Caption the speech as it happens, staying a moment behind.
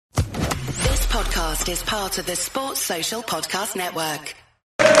podcast is part of the Sports Social Podcast Network.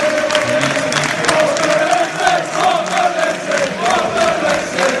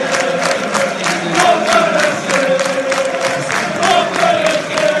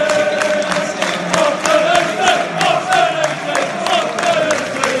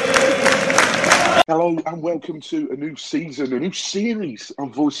 Hello and welcome to a new season, a new series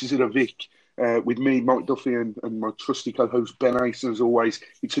on Voices of Ivic. With me, Mike Duffy, and my trusty co-host Ben Asen, as always.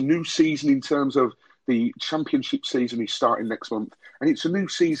 It's a new season in terms of the championship season is starting next month. And it's a new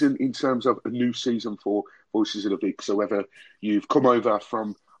season in terms of a new season for Voices of Ivic. So whether you've come over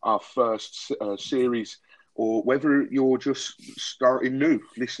from our first series or whether you're just starting new,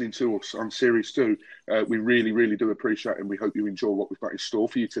 listening to us on Series 2, we really, really do appreciate it, and we hope you enjoy what we've got in store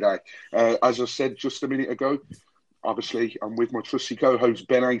for you today. As I said just a minute ago, obviously, I'm with my trusty co-host,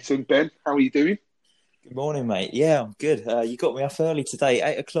 Ben Asen. Ben, how are you doing? Good morning, mate. Yeah, I'm good. You got me up early today,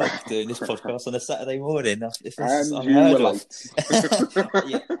 8 o'clock, doing this podcast on a Saturday morning. And you were late.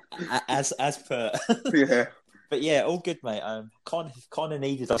 Yeah, as per. Yeah. But yeah, all good, mate. Kind of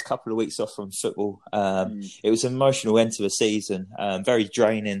needed a couple of weeks off from football. It was an emotional end to the season, very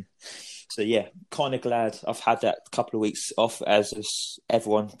draining. So yeah, kind of glad I've had that couple of weeks off, as is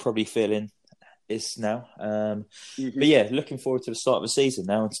everyone probably feeling is now. But yeah, looking forward to the start of the season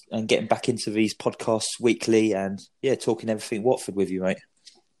now and getting back into these podcasts weekly and yeah, talking everything Watford with you, mate.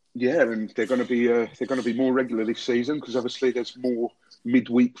 Yeah, and they're going to be more regular this season because obviously there's more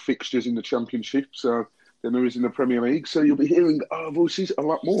midweek fixtures in the Championship, so than there is in the Premier League. So you'll be hearing our voices a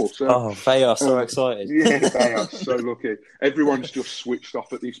lot more. So, they are so excited. Yeah, they are so lucky. Everyone's just switched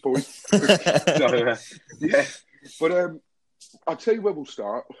off at this point. So, yeah, but I'll tell you where we'll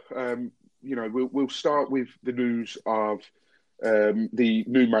start. We'll start with the news of the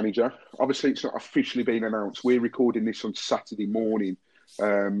new manager. Obviously, it's not officially been announced. We're recording this on Saturday morning.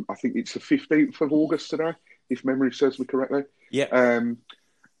 I think it's the 15th of August today, if memory serves me correctly. Yeah.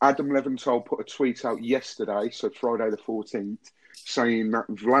 Adam Leventhal put a tweet out yesterday, so Friday the 14th, saying that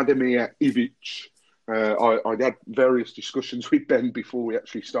Vladimir Ivic, I had various discussions with Ben before we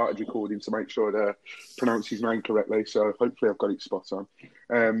actually started recording to make sure I'd pronounce his name correctly, so hopefully I've got it spot on.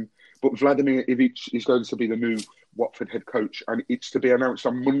 But Vladimir Ivic is going to be the new Watford head coach, and it's to be announced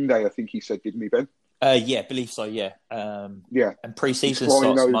on Monday, I think he said, didn't he, Ben? Yeah, I believe so, yeah. Yeah. And pre-season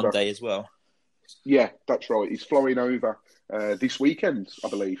starts over Monday as well. Yeah, that's right. He's flying over this weekend, I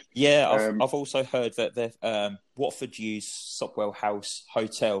believe. Yeah, I've also heard that Watford use Sopwell House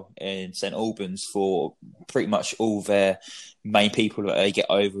Hotel in St Albans for pretty much all their main people that they get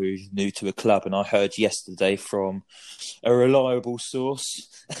over who's new to the club. And I heard yesterday from a reliable source,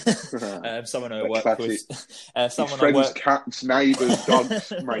 someone I work with, someone friends, cats, neighbours,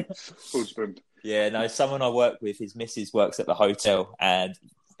 dogs, mates, husband. Yeah, no, someone I work with, his missus works at the hotel, and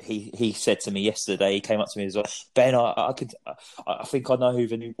he said to me yesterday, he came up to me and was like, Ben, I think I know who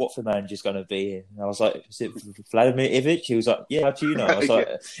the new Watford manager is going to be. And I was like, is it Vladimir Ivic? He was like, yeah, how do you know? I was like,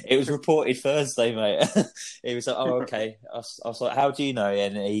 it was reported Thursday, mate. He was like, oh, okay. I was like, how do you know?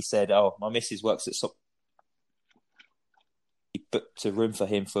 And he said, oh, my missus works at booked a room for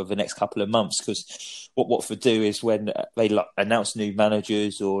him for the next couple of months, because what Watford do is when they announce new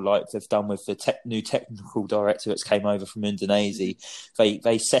managers, or like they've done with the new technical director that's came over from Indonesia,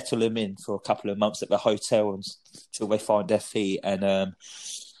 they settle them in for a couple of months at the hotel until they find their feet and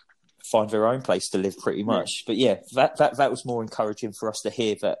find their own place to live, pretty much. Yeah. But yeah, that was more encouraging for us to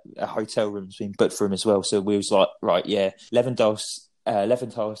hear that a hotel room's been booked for him as well. So we was like, right, yeah, Leventhal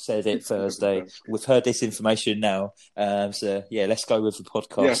said it Thursday. We've heard this information now. So, yeah, let's go with the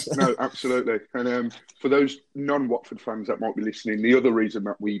podcast. Yeah, no, absolutely. And for those non-Watford fans that might be listening, the other reason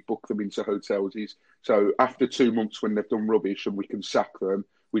that we book them into hotels is so after 2 months when they've done rubbish and we can sack them,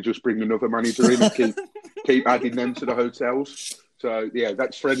 we just bring another manager in and keep adding them to the hotels. So, yeah,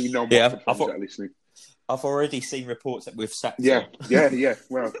 that's for any non-Watford fans that are listening. I've already seen reports that we've sacked him. Yeah.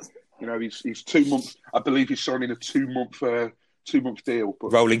 Well, he's 2 months. I believe he's signing a 2-month deal.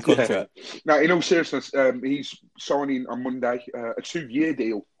 But, rolling contract. Yeah. Now, in all seriousness, he's signing on Monday a 2-year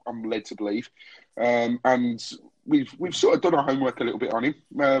deal, I'm led to believe. And we've sort of done our homework a little bit on him.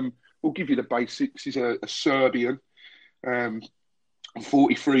 We'll give you the basics. He's a Serbian,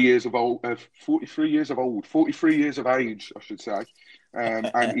 43 years of age, I should say.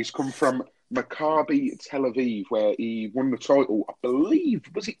 And he's come from Maccabi Tel Aviv, where he won the title. I believe,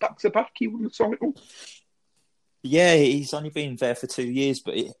 was it back-to-back he won the title? Yeah, he's only been there for 2 years,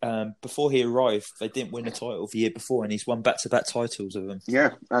 but before he arrived, they didn't win the title the year before, and he's won back-to-back titles of them.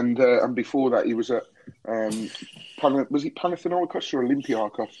 Yeah, and before that, he was at was it Panathinaikos or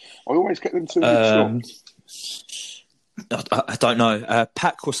Olympiakos? I always get them two mixed up. I don't know,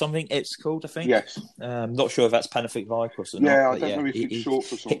 PAC or something it's called, I think. Yes. Not sure if that's Panathinaikos or not. Yeah, I but don't know if it's short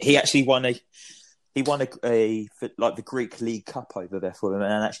for something. He actually won a like the Greek League Cup over there for them,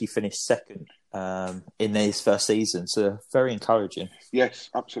 and actually finished second in his first season. So very encouraging. Yes,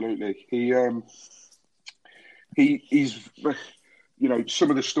 absolutely. He's, you know, some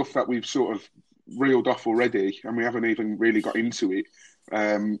of the stuff that we've sort of reeled off already, and we haven't even really got into it.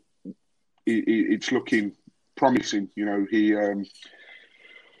 It's looking promising. You know, he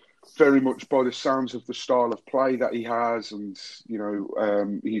very much by the sounds of the style of play that he has, and you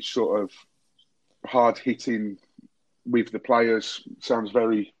know, he's sort of hard hitting with the players. Sounds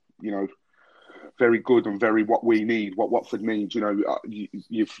very, you know, very good and very what we need, what Watford needs. You know,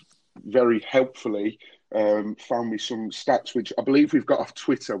 you've very helpfully found me some stats, which I believe we've got off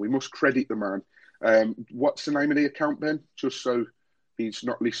Twitter. We must credit the man. What's the name of the account, Ben? Just so he's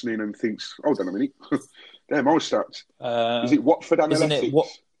not listening and thinks, hold on a minute, they're my stats. Is it Watford Analytics? Isn't it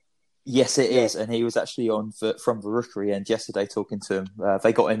Yes, it is, and he was actually on from the Rookery end yesterday talking to him.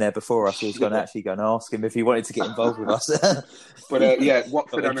 They got in there before us. So I was going to ask him if he wanted to get involved with us. But yeah,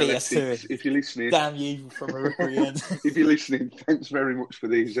 Watford Analytics. If you're listening, damn you from the Rookery end. If you're listening, thanks very much for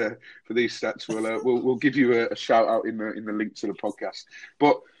these stats. We'll give you a shout out in the link to the podcast.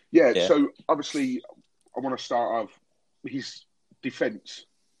 But yeah, so obviously I want to start off his defence.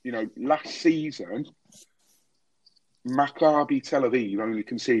 You know, last season, Maccabi Tel Aviv only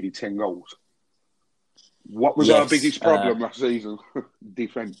conceded 10 goals. What was our biggest problem last season?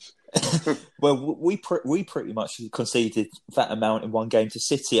 Defence. Well, we pretty much conceded that amount in one game to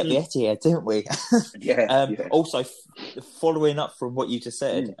City at the Etihad, didn't we? Yeah. Also, following up from what you just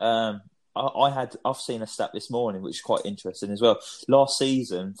said, I've seen a stat this morning which is quite interesting as well. Last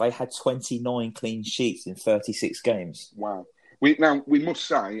season, they had 29 clean sheets in 36 games. Wow. We must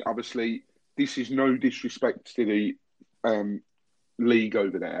say, obviously, this is no disrespect to the league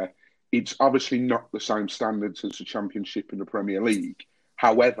over there. It's obviously not the same standards as the Championship and the Premier League.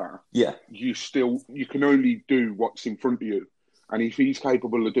 However, you can only do what's in front of you. And if he's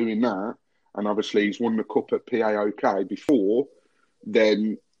capable of doing that, and obviously he's won the cup at PAOK before,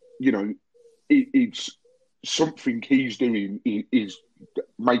 then, you know, it's something he's doing is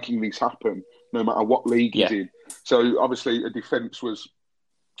making this happen, no matter what league he's in. So obviously a defence was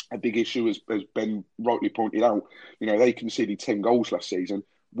a big issue, as Ben rightly pointed out. You know, they conceded 10 goals last season.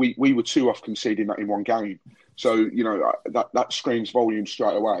 We were 2 off conceding that in one game. So, you know, that screams volume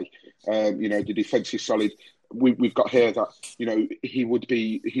straight away. You know, the defence is solid. We've got here that, you know,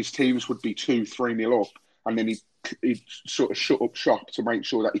 his teams would be 2-3-0 up, and then he'd sort of shut up shop to make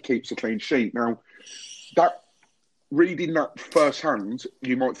sure that he keeps a clean sheet. Now, reading that firsthand,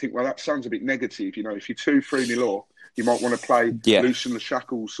 you might think, well, that sounds a bit negative. You know, if you're 2-3-0 up, you might want to play loosen the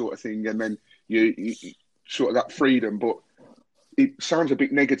shackles sort of thing, and then you sort of that freedom. But it sounds a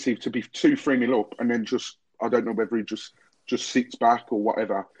bit negative to be 2-3-0 up and then just, I don't know whether he just sits back or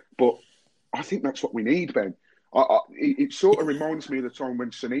whatever. But I think that's what we need, Ben. It sort of reminds me of the time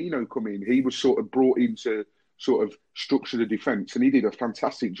when Sonino come in. He was sort of brought in to sort of structure the defence, and he did a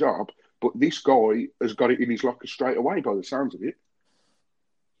fantastic job. But this guy has got it in his locker straight away by the sounds of it.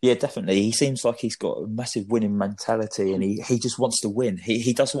 Yeah, definitely. He seems like he's got a massive winning mentality, and he just wants to win.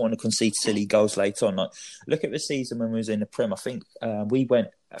 He doesn't want to concede silly goals late on. Like, look at the season when we was in the Prem. I think we went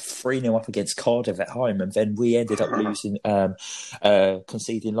 3-0 up against Cardiff at home, and then we ended up losing,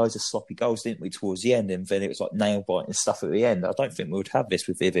 conceding loads of sloppy goals, didn't we, towards the end? And then it was like nail-biting stuff at the end. I don't think we would have this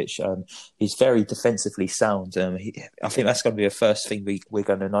with Ivic. He's very defensively sound. I think that's going to be the first thing we're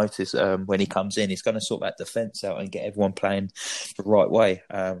going to notice when he comes in. He's going to sort that defence out and get everyone playing the right way.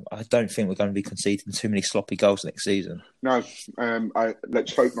 I don't think we're going to be conceding too many sloppy goals next season. No,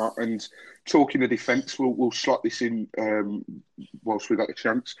 let's hope not. And talking of defence, we'll slot this in whilst we've got the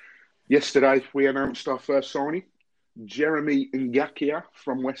chance. Yesterday, we announced our first signing, Jeremy Ngakia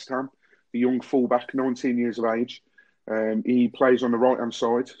from West Ham, the young fullback, 19 years of age. He plays on the right-hand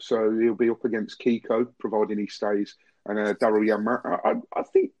side, so he'll be up against Kiko, providing he stays, and Daryl Yanmat. I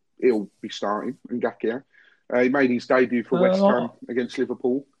think he'll be starting, Ngakia. He made his debut for West Ham against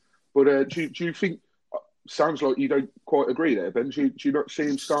Liverpool. But do you think... Sounds like you don't quite agree there, Ben. Do you not see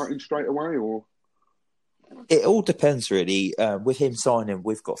him starting straight away, or...? It all depends, really. With him signing,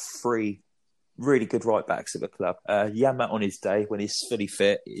 we've got 3 really good right backs at the club. Yamat on his day, when he's fully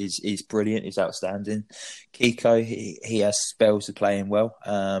fit, is brilliant. He's outstanding. Kiko, he has spells of playing well.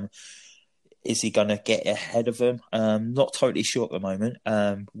 Is he going to get ahead of him? Not totally sure at the moment.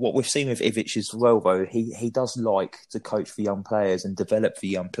 What we've seen with Ivic as well, though, he does like to coach the young players and develop the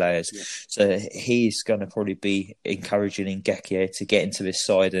young players. Yeah. So he's going to probably be encouraging Ngakia to get into this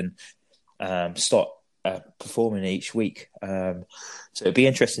side and start performing each week. So it'd be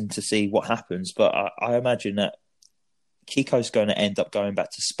interesting to see what happens. But I imagine that Kiko's going to end up going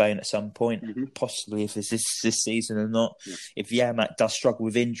back to Spain at some point, possibly if it's this season or not. Yeah. If Yamak does struggle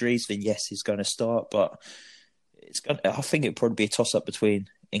with injuries, then yes, he's going to start. But I think it'd probably be a toss-up between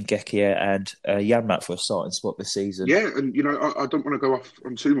Nketiah and Yamak for a starting spot this season. Yeah, and I don't want to go off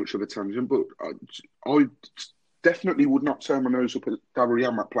on too much of a tangent, but I definitely would not turn my nose up at Daryl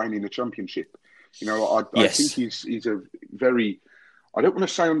Yamak playing in the Championship. I think he's a very, I don't want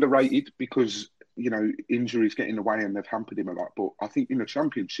to say underrated because injuries get in the way and they've hampered him a lot. But I think in the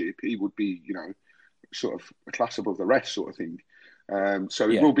Championship, he would be, sort of a class above the rest sort of thing. So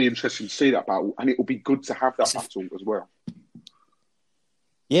it will be interesting to see that battle, and it will be good to have that battle as well.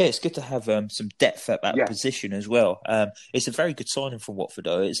 Yeah, it's good to have some depth at that position as well. It's a very good signing from Watford,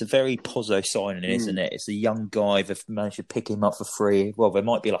 though. It's a very positive signing, isn't it? It's a young guy. They've managed to pick him up for free. Well, there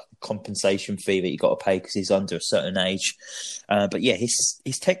might be like a compensation fee that you got to pay because he's under a certain age. But yeah,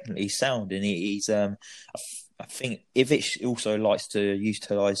 he's technically sound, and he's. I think Ivic also likes to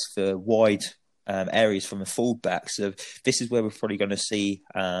utilise the wide areas from the fullback. So this is where we're probably going to see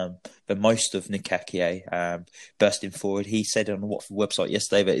the most of Nketiah bursting forward. He said on the Watford website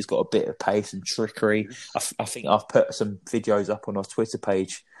yesterday that he's got a bit of pace and trickery. I think I've put some videos up on our Twitter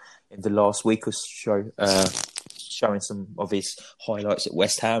page in the last week or so, showing some of his highlights at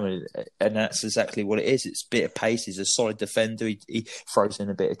West Ham, and that's exactly what it is. It's a bit of pace. He's a solid defender. He throws in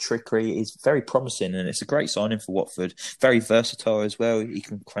a bit of trickery. He's very promising, and it's a great signing for Watford. Very versatile as well. He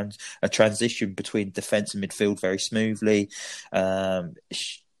can transition between defence and midfield very smoothly.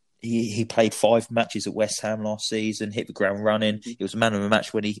 He played 5 matches at West Ham last season, hit the ground running. He was man of the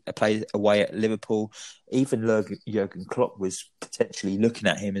match when he played away at Liverpool. Even Jurgen Klopp was potentially looking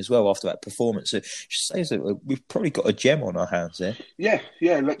at him as well after that performance. So it says that we've probably got a gem on our hands there. Yeah.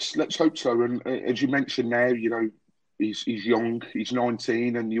 Let's hope so. And as you mentioned now, he's young, he's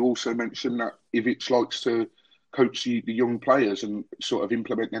 19, and you also mentioned that Ivic likes to coach the young players and sort of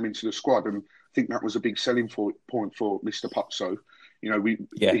implement them into the squad. And I think that was a big selling point for Mr. Pozzo.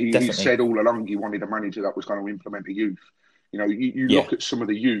 He said all along he wanted a manager that was going to implement the youth. You look at some of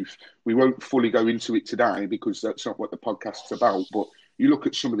the youth. We won't fully go into it today because that's not what the podcast's about. But you look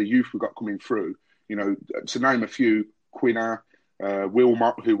at some of the youth we've got coming through. To name a few, Quinner,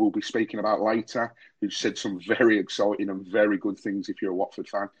 Wilmot, who we'll be speaking about later, who said some very exciting and very good things if you're a Watford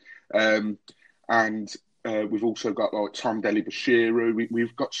fan. And we've also got like Tom Deli-Bashiru.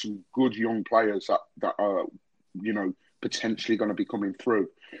 We've got some good young players that are, potentially going to be coming through.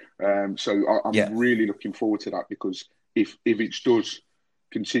 So I'm really looking forward to that because if Ivic does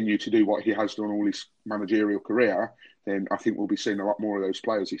continue to do what he has done all his managerial career, then I think we'll be seeing a lot more of those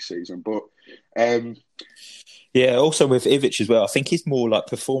players this season. But also with Ivic as well, I think he's more like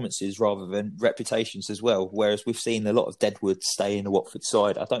performances rather than reputations as well. Whereas we've seen a lot of Deadwood stay in the Watford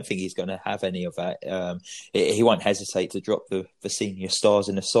side. I don't think he's going to have any of that. He won't hesitate to drop the senior stars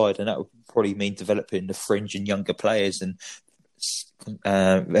in the side, and that would probably mean developing the fringe and younger players, and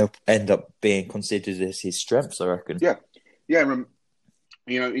they'll end up being considered as his strengths, I reckon. Yeah.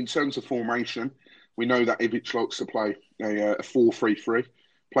 In terms of formation, we know that Ivic likes to play a 4-3-3.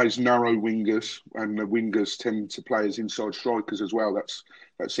 Plays narrow wingers, and the wingers tend to play as inside strikers as well.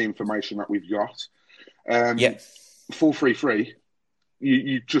 That's the information that we've got. 4-3-3.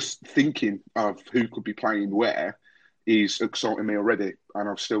 You just thinking of who could be playing where is exciting me already, and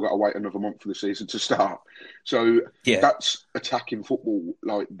I've still got to wait another month for the season to start. So that's attacking football.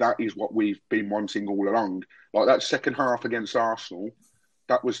 Like that is what we've been wanting all along. Like that second half against Arsenal,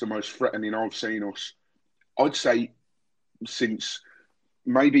 that was the most threatening I've seen us. I'd say since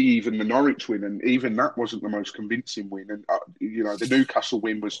maybe even the Norwich win, and even that wasn't the most convincing win. And the Newcastle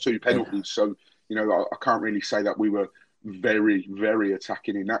win was 2 penalties, so I can't really say that we were very, very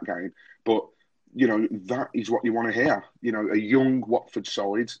attacking in that game. But that is what you want to hear. A young Watford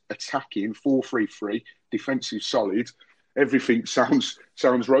side attacking 4-3-3, defensive solid. Everything sounds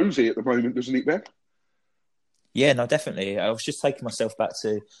rosy at the moment, doesn't it, Ben? Yeah, no, definitely. I was just taking myself back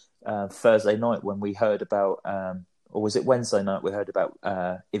to Thursday night when we heard about. Or was it Wednesday night we heard about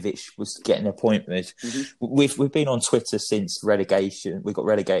Ivic was getting appointed? Mm-hmm. We've been on Twitter since relegation. We got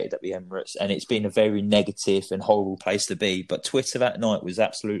relegated at the Emirates, and it's been a very negative and horrible place to be. But Twitter that night was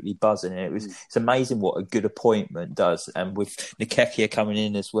absolutely buzzing. It's amazing what a good appointment does. And with Nketiah coming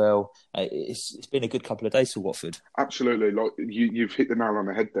in as well, it's been a good couple of days for Watford. Absolutely. Like you've hit the nail on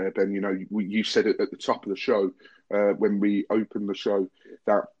the head there, Ben. You said it at the top of the show when we opened the show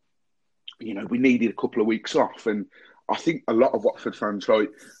that we needed a couple of weeks off. And I think a lot of Watford fans,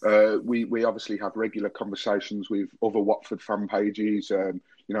 we obviously have regular conversations with other Watford fan pages.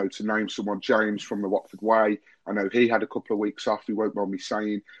 to name someone, James from the Watford Way. I know he had a couple of weeks off. He won't mind me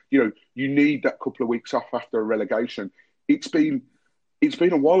saying, you need that couple of weeks off after a relegation. It's been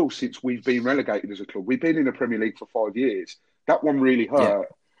a while since we've been relegated as a club. We've been in the Premier League for 5 years. That one really hurt. Yeah.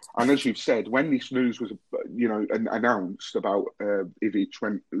 And as you've said, when this news was, announced about Ivic,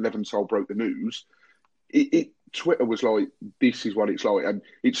 when Leventhal broke the news, Twitter was like, this is what it's like. And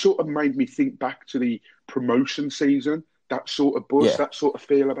it sort of made me think back to the promotion season, that sort of buzz, that sort of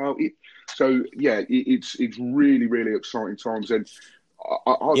feel about it. So, it's really, really exciting times. And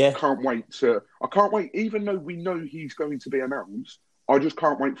I can't wait, even though we know he's going to be announced, I just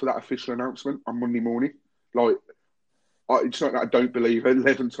can't wait for that official announcement on Monday morning. Like, it's not that I don't believe in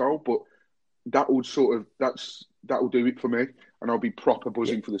Leventhal, but that will do it for me. And I'll be proper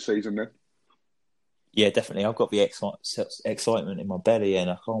buzzing for the season then. Yeah, definitely. I've got the excitement in my belly, and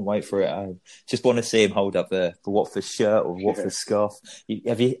I can't wait for it. I just want to see him hold up the Watford shirt or Watford scarf. I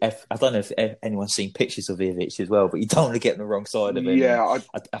don't know if anyone's seen pictures of Ivic as well, but you don't want to get on the wrong side of him. Yeah,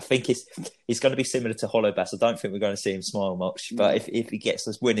 I think he's going to be similar to Holobas. I don't think we're going to see him smile much, but if he gets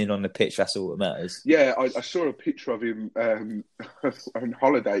us winning on the pitch, that's all that matters. Yeah, I saw a picture of him on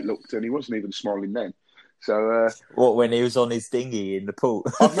holiday. Looked, and he wasn't even smiling then. So, when he was on his dinghy in the pool?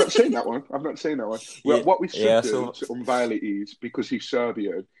 I've not seen that one. Well, what we should do to unveil it is, because he's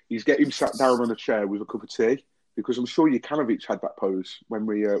Serbian, is get him sat down on a chair with a cup of tea, because I'm sure Jokanovic had that pose when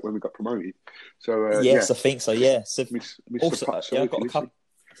we got promoted. So yes, I think so. Yeah. So also, I've got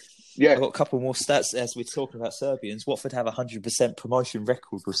a couple more stats as we're talking about Serbians. Watford have 100% promotion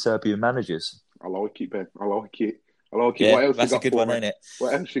record with Serbian managers. I like it, Ben. I like it. Yeah, what else that's a good one, ain't it?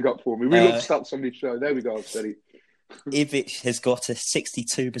 What else you got for me? We love stats on this show. There we go, steady. Ivic has got a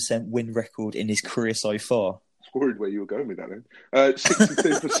 62% win record in his career so far. I was worried where you were going with that then.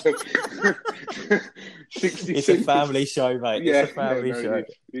 62%. 62%. It's a family show, mate. Yeah, it's a family show. It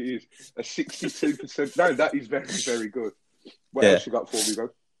is. A 62%. No, that is very, very good. What else you got for me, bro?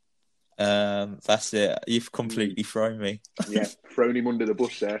 That's it. You've completely thrown me. Yeah, thrown him under the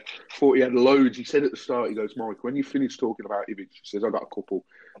bus there. Thought he had loads. He said at the start, he goes, Mike, when you finish talking about Ivic, he says, I've got a couple.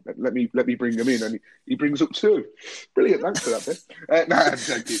 Let me bring them in. And he brings up two. Brilliant. Thanks for that, Ben. I'm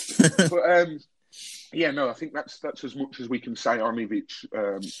joking. But, I think that's as much as we can say on Ivic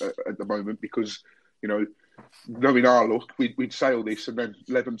at the moment, because, knowing our luck, we'd say all this, and then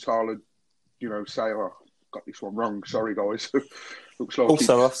Leventhal would, say, oh, got this one wrong. Sorry, guys. Looks like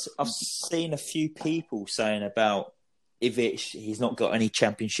also, I've seen a few people saying about Ivic, he's not got any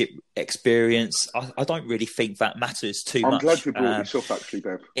championship experience. I don't really think that matters too much. I'm glad you brought this up, actually,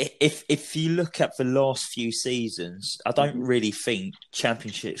 Bev. If you look at the last few seasons, I don't really think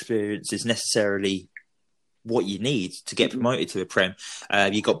championship experience is necessarily what you need to get promoted to the Prem.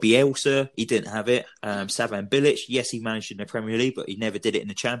 You got Bielsa, he didn't have it. Slaven Bilic, yes, he managed in the Premier League, but he never did it in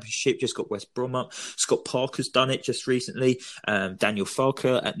the Championship. Just got West Brom up. Scott Parker's done it just recently. Daniel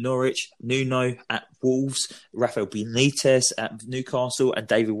Farke at Norwich, Nuno at Wolves, Rafael Benitez at Newcastle, and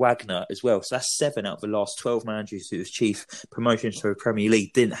David Wagner as well. So that's 7 out of the last 12 managers who achieved promotions to the Premier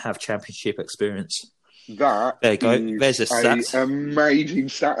League didn't have Championship experience. There you go. There's a stat. Amazing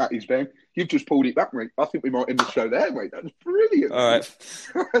stat, that is, Ben. You've just pulled it back, mate. I think we might end the show there, mate. That's brilliant. All right.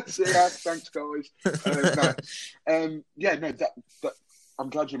 Thanks, guys. I'm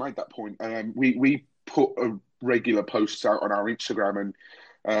glad you made that point. We put regular posts out on our Instagram,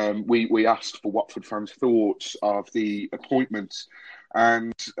 and we asked for Watford fans' thoughts of the appointments.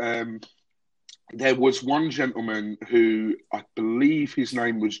 And there was one gentleman who, I believe his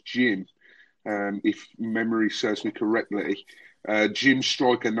name was Jim, if memory serves me correctly. Jim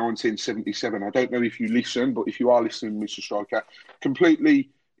Striker, 1977. I don't know if you listen, but if you are listening, Mr. Striker,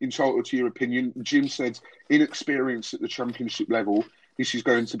 completely entitled to your opinion. Jim said, inexperience at the Championship level, this is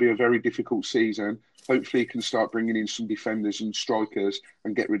going to be a very difficult season. Hopefully he can start bringing in some defenders and strikers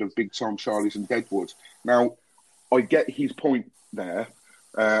and get rid of big-time Charlies and Deadwood. Now, I get his point there,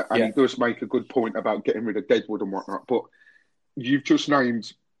 and he does make a good point about getting rid of Deadwood and whatnot, but you've just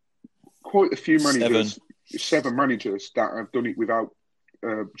named quite a few managers, 7 managers that have done it without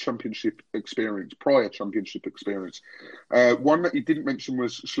championship experience, prior championship experience. One that you didn't mention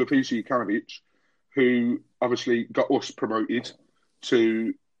was Slavisa Jokanovic, who obviously got us promoted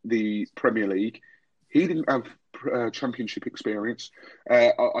to the Premier League. He didn't have championship experience.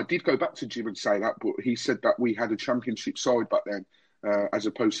 I did go back to Jim and say that, but he said that we had a championship side back then, as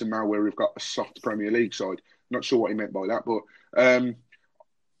opposed to now where we've got a soft Premier League side. Not sure what he meant by that, but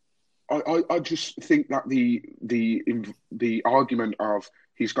I just think that the argument of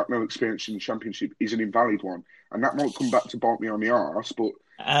he's got no experience in the Championship is an invalid one, and that might come back to bite me on the arse. But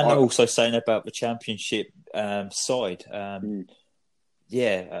also saying about the Championship side,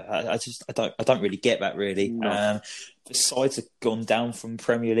 I don't really get that really. No. The sides have gone down from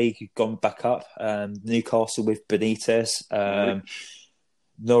Premier League, have gone back up. Newcastle with Benitez,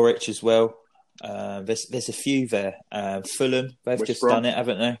 Norwich as well. There's a few there. Fulham, they've West just Brom. done it,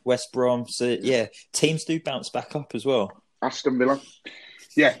 haven't they? West Brom. So teams do bounce back up as well. Aston Villa.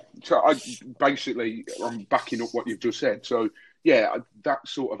 Yeah, so I'm backing up what you've just said. So yeah, that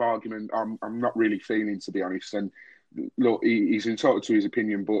sort of argument, I'm not really feeling, to be honest. And look, he's entitled to his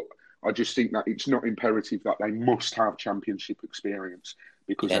opinion, but I just think that it's not imperative that they must have championship experience,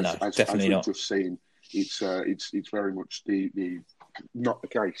 because as we've not. just seen, it's very much the not the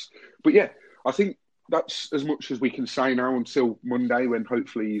case. But yeah, I think that's as much as we can say now until Monday, when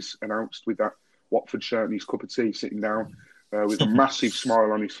hopefully he's announced with that Watford shirt and his cup of tea, sitting down with a massive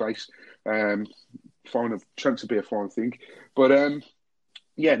smile on his face. Fine, a chance to be a fine thing. But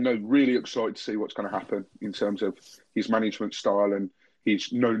really excited to see what's going to happen in terms of his management style and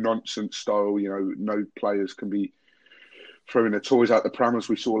his no-nonsense style. You know, no players can be throwing their toys out the pram as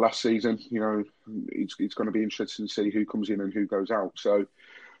we saw last season. You know, it's going to be interesting to see who comes in and who goes out. So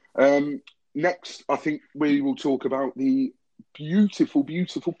next, I think we will talk about the beautiful,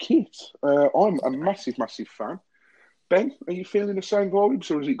 beautiful kit. I'm a massive, massive fan. Ben, are you feeling the same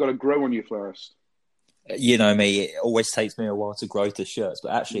vibes, or has it got to grow on you first? You know me, it always takes me a while to grow to shirts,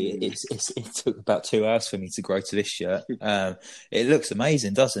 but actually it took about 2 hours for me to grow to this shirt. It looks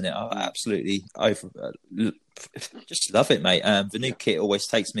amazing, doesn't it? I absolutely just love it, mate. The new kit always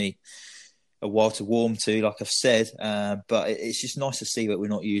takes me a while to warm to, like I've said, but it's just nice to see that we're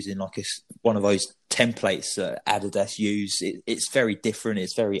not using like one of those templates that Adidas use. It's very different.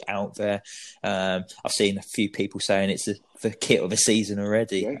 It's very out there. I've seen a few people saying it's the kit of the season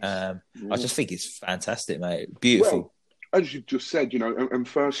already. Yes. I just think it's fantastic, mate. Beautiful. Well, as you've just said, you know, and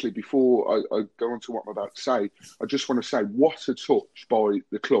firstly, before I go on to what I'm about to say, I just want to say what a touch by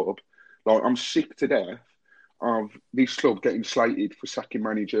the club. Like, I'm sick to death of this club getting slated for sacking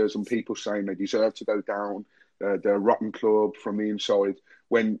managers and people saying they deserve to go down, they're a rotten club from the inside,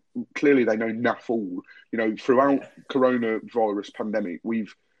 when clearly they know naff all. You know, throughout coronavirus pandemic,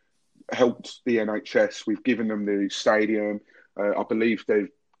 we've helped the NHS, we've given them the stadium. I believe they've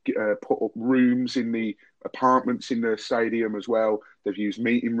put up rooms in the apartments in the stadium as well. They've used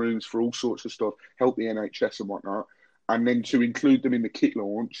meeting rooms for all sorts of stuff, helped the NHS and whatnot. And then to include them in the kit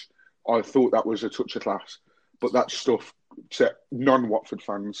launch, I thought that was a touch of class. But that stuff to non-Watford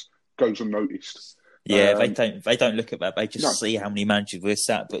fans goes unnoticed. Yeah, they don't look at that. They just see how many managers we're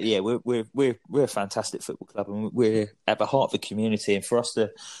sat. But yeah, we're a fantastic football club, and we're at the heart of the community. And for us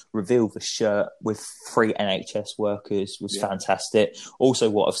to reveal the shirt with 3 NHS workers was fantastic. Also,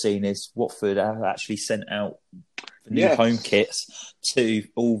 what I've seen is Watford have actually sent out the new home kits to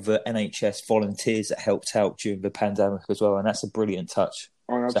all the NHS volunteers that helped out during the pandemic as well, and that's a brilliant touch.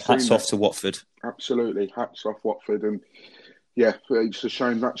 So hats off to Watford. Absolutely, hats off Watford. And yeah, it's a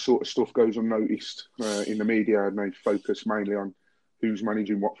shame that sort of stuff goes unnoticed in the media, and they focus mainly on who's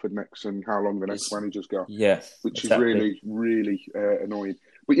managing Watford next and how long the next manager's got. Yeah, which is really, really annoying.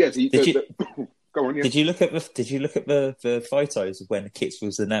 But yeah, go on. Yeah. Did you look at the photos of when the kits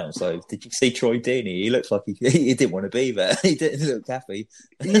was announced? So did you see Troy Deeney? He looks like he didn't want to be there. He didn't look happy.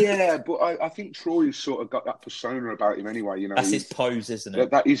 Yeah, but I think Troy's sort of got that persona about him anyway. You know, that's his pose, isn't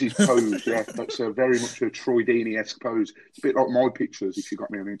it? That is his pose. Yeah, that's very much a Troy Deeney-esque pose. It's a bit like my pictures if you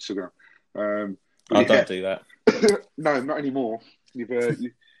got me on Instagram. I don't do that. No, not anymore. You've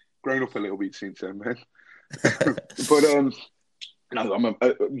grown up a little bit since then, man. But no,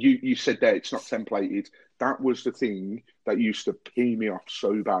 you said there it's not templated. That was the thing that used to pee me off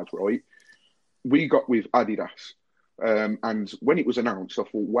so bad, right? We got with Adidas, and when it was announced, I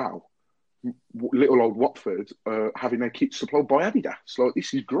thought, wow, little old Watford having their kit supplied by Adidas. Like,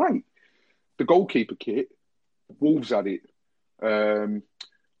 this is great. The goalkeeper kit, Wolves had it.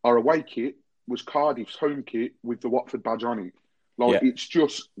 Our away kit was Cardiff's home kit with the Watford badge on it. Like, it's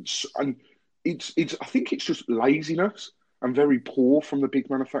just, and it's. I think it's just laziness and very poor from the big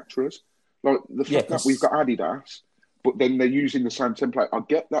manufacturers. Like, the fact that we've got Adidas, but then they're using the same template. I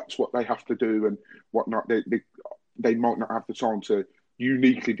get that's what they have to do and whatnot. They might not have the time to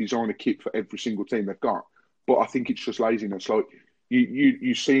uniquely design a kit for every single team they've got. But I think it's just laziness. Like,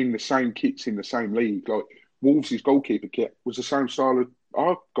 you're seeing the same kits in the same league. Like, Wolves' goalkeeper kit was the same style of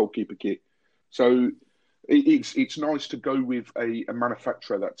our goalkeeper kit. So it's nice to go with a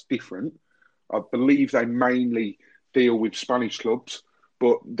manufacturer that's different. I believe they mainly deal with Spanish clubs,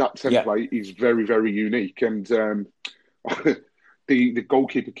 but that template is very, very unique. And the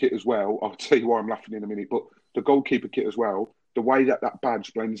goalkeeper kit as well, I'll tell you why I'm laughing in a minute, but the goalkeeper kit as well, the way that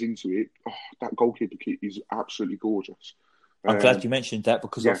badge blends into it, that goalkeeper kit is absolutely gorgeous. I'm glad you mentioned that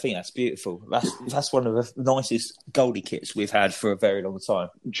because I yeah. think that's beautiful. That's one of the nicest goalie kits we've had for a very long time.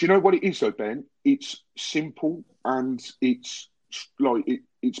 Do you know what it is though, Ben? It's simple and it's like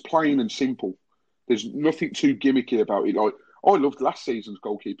it's plain and simple. There's nothing too gimmicky about it. Like I loved last season's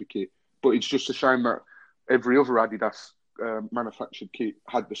goalkeeper kit, but it's just a shame that every other Adidas manufactured kit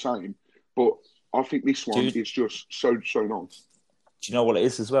had the same. But I think this one is just so nice. Do you know what it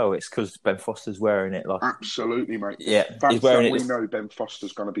is as well? It's because Ben Foster's wearing it. Like absolutely, mate. Yeah, he's wearing it. We know Ben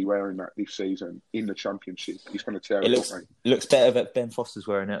Foster's going to be wearing that this season in the Championship. He's going to tear it up, mate. Looks better that Ben Foster's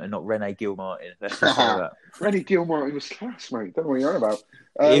wearing it and not Rene Gilmartin. Rene Gilmartin was class, mate. Don't know what you're on about.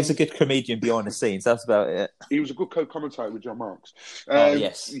 He was a good comedian behind the scenes. That's about it. He was a good co-commentator with John Marks.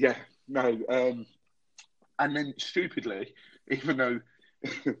 Yes. Yeah. No. And then stupidly, even though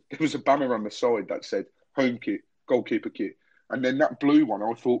there was a banner on the side that said home kit, goalkeeper kit. And then that blue one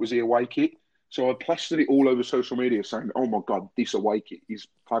I thought was the away kit. So I plastered it all over social media saying, oh my God, this away kit is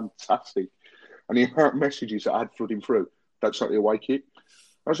fantastic. And the amount of messages that I had flooding through, that's not the away kit.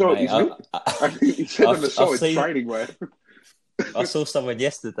 I was like, isn't it? I think it said on the side, training wear. I saw someone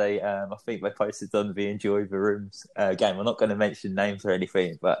yesterday, I think they posted on the Enjoy the Rooms game. I'm not going to mention names or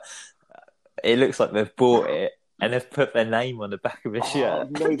anything, but it looks like they've bought it and they've put their name on the back of the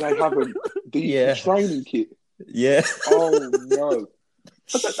shirt. No, they haven't. The training kit. Yeah. Oh no!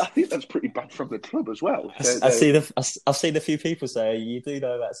 I think that's pretty bad from the club as well. I've seen a few people say you do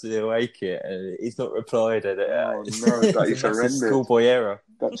know that's the away kit, and he's not replied. And no, that is horrendous. Schoolboy error.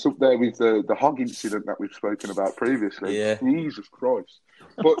 That's up there with the hog incident that we've spoken about previously. Yeah. Jesus Christ!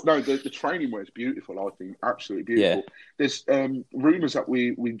 But no, the training wear is beautiful. I think absolutely beautiful. Yeah. There's rumours that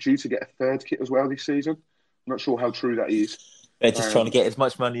we're due to get a third kit as well this season. I'm not sure how true that is. They're just trying to get as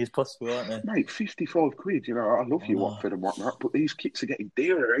much money as possible, aren't they? Mate, 55 quid, you know, I love you, Watford and whatnot, but these kits are getting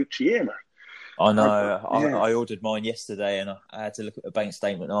dearer each year, man. I know. I ordered mine yesterday and I had to look at the bank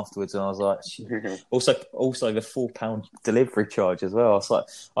statement afterwards and I was like, also the £4 delivery charge as well. I was like,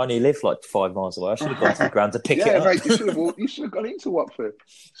 I only live like 5 miles away. I should have gone to the ground to pick it up. Mate, you should have gone into Watford.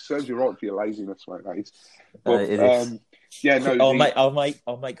 Serves you right for your laziness, mate, that is. But, it is. Yeah, no.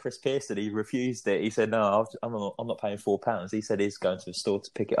 I'll make Chris Pearson. He refused it. He said, "No, I'm not paying £4." He said he's going to the store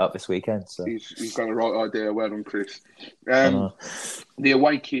to pick it up this weekend. So he's got the right idea. Well done, Chris. The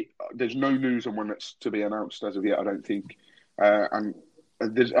away kit. There's no news on when that's to be announced as of yet. I don't think. And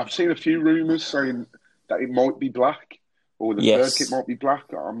I've seen a few rumours saying that it might be black or the third kit might be black.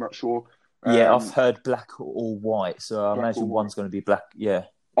 I'm not sure. I've heard black or white. So I imagine one's going to be black. Yeah,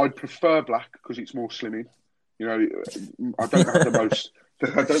 I'd prefer black because it's more slimming. You know, I don't have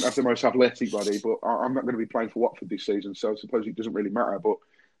the most athletic body, but I'm not going to be playing for Watford this season, so I suppose it doesn't really matter. But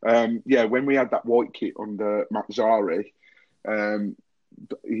when we had that white kit under Mazzari,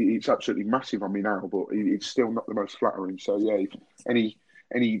 it's absolutely massive on me now, but it's still not the most flattering. So yeah, if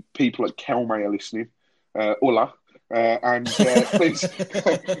any people at Kelme are listening, hola, and please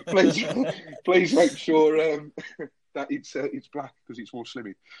make sure. That it's black because it's more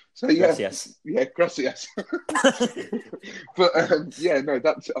slimming. So gracias. Gracias. But I think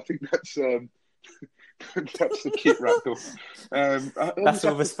that's the kit wrapped up. That's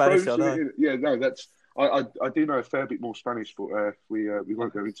all the Spanish I know. Yeah, no, that's I do know a fair bit more Spanish, but we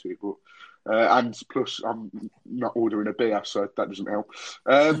won't go into it. But and plus I'm not ordering a beer, so that doesn't help.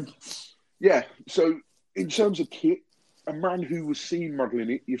 So in terms of kit. A man who was seen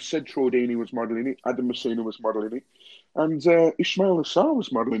modelling it. You've said Troy Deeney was modelling it. Adam Messina was modelling it. And Ismail Assar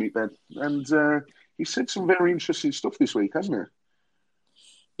was modelling it then. And he said some very interesting stuff this week, hasn't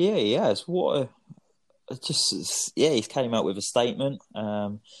he? Yeah, he has. He came out with a statement.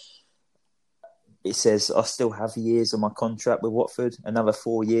 It says, I still have years on my contract with Watford, another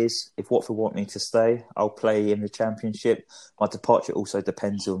 4 years. If Watford want me to stay, I'll play in the Championship. My departure also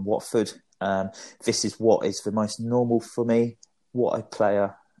depends on Watford. This is what is the most normal for me. What a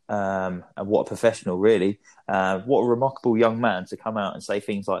player and what a professional, really. What a remarkable young man to come out and say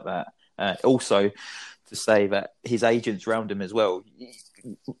things like that. Also, to say that his agents round him as well.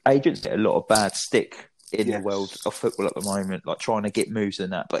 Agents get a lot of bad stick in the world of football at the moment, like trying to get moves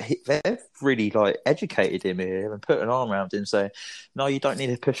and that. But they've really educated him here and put an arm around him, saying, "No, you don't need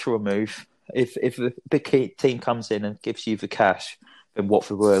to push for a move. If a big team comes in and gives you the cash, then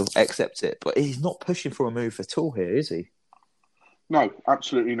Watford will accept it." But he's not pushing for a move at all here, is he? No,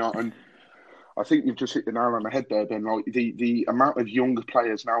 absolutely not. And I think you've just hit the nail on the head there, Ben. Like the amount of younger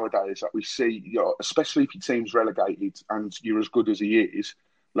players nowadays that we see, especially if your team's relegated and you're as good as he is,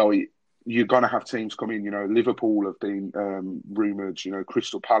 you're going to have teams come in. Liverpool have been rumoured.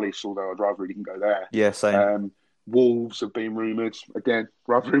 Crystal Palace, although I'd rather he didn't go there. Yeah, same. Wolves have been rumoured. Again,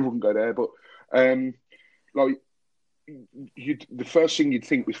 rather he wouldn't go there. But the first thing you'd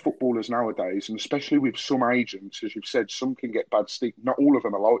think with footballers nowadays, and especially with some agents, as you've said, some can get bad stick. Not all of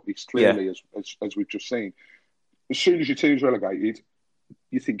them are like this, clearly, as we've just seen. As soon as your team's relegated,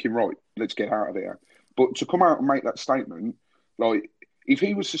 you're thinking, right, let's get out of here. But to come out and make that statement, like, if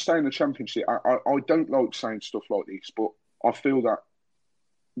he was to stay in the Championship, I don't like saying stuff like this, but I feel that,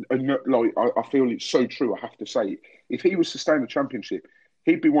 like, I feel it's so true, I have to say it. If he was to stay in the Championship,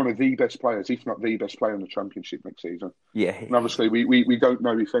 he'd be one of the best players, if not the best player in the Championship next season. Yeah. And obviously, we don't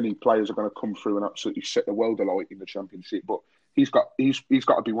know if any players are going to come through and absolutely set the world alight in the Championship, but he's got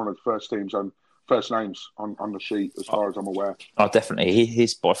to be one of the first teams on first names on the sheet, as far as I'm aware. Oh, definitely.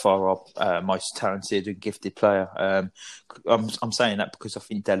 He's by far our most talented and gifted player. I'm saying that because I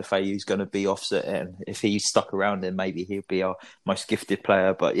think Deulofeu is going to be offset, and if he's stuck around, then maybe he'll be our most gifted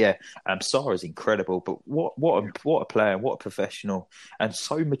player. But yeah, Sarr's incredible. But what a player, what a professional, and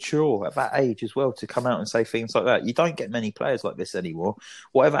so mature at that age as well to come out and say things like that. You don't get many players like this anymore.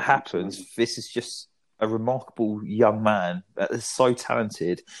 Whatever happens, this is just a remarkable young man that is so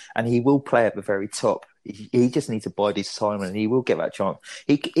talented, and he will play at the very top. He just needs to bide his time, and he will get that chance.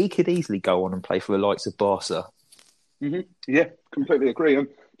 He could easily go on and play for the likes of Barca. Mm-hmm. Yeah, completely agree. And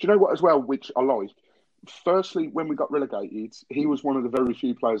do you know what as well, which I like? Firstly, when we got relegated, he was one of the very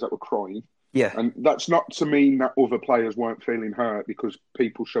few players that were crying. Yeah. And that's not to mean that other players weren't feeling hurt, because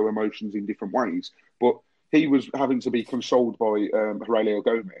people show emotions in different ways. But he was having to be consoled by Aurelio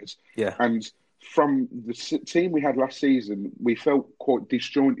Gomez. Yeah. And from the team we had last season, we felt quite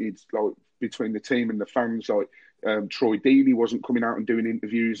disjointed, like, between the team and the fans. Like, Troy Deeney wasn't coming out and doing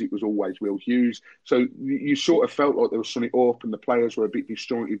interviews. It was always Will Hughes. So you sort of felt like there was something up, and the players were a bit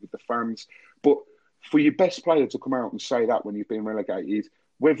disjointed with the fans. But for your best player to come out and say that when you've been relegated,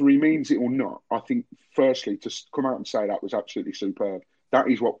 whether he means it or not, I think, firstly, to come out and say that was absolutely superb. That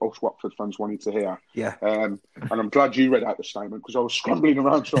is what us Watford fans wanted to hear. Yeah. And I'm glad you read out the statement, because I was scrambling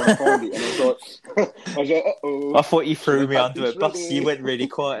around trying to find it. And I was like, uh-oh. I thought you threw me under a bus. You went really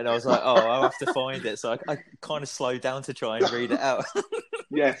quiet, and I was like, oh, I'll have to find it. So I kind of slowed down to try and read it out.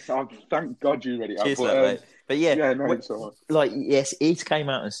 Yes, thank God you read it out. Cheers, mate. But yeah, no, it's all right. Like, yes, he came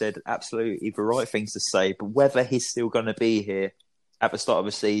out and said absolutely the right things to say, but whether he's still going to be here at the start of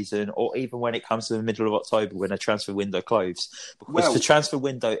the season, or even when it comes to the middle of October when the transfer window closes, because the transfer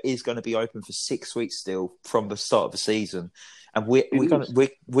window is going to be open for 6 weeks still from the start of the season, and we're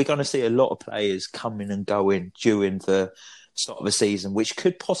going to see a lot of players coming and going during the start of the season, which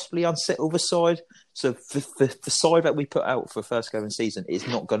could possibly unsettle the side. So the side that we put out for first game of the season is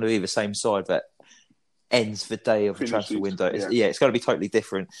not going to be the same side that ends the day of the transfer window. It's going to be totally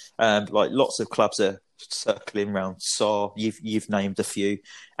different. Like, lots of clubs are circling around Sarr. You've named a few,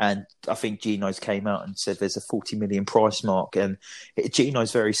 and I think Gino's came out and said there's a 40 million price mark, and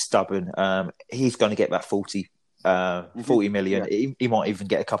Gino's very stubborn. He's going to get that 40 million. Yeah. He might even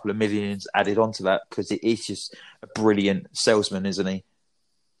get a couple of millions added onto that, because he's just a brilliant salesman, isn't he?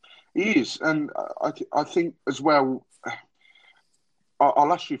 He is, and I think as well,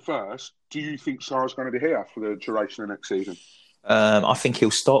 I'll ask you first, do you think Sarr's going to be here for the duration of next season? I think he'll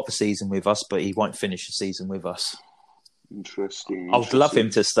start the season with us, but he won't finish the season with us. Interesting. I would love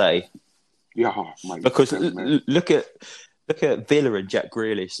him to stay. Yeah, mate, because look at Villa and Jack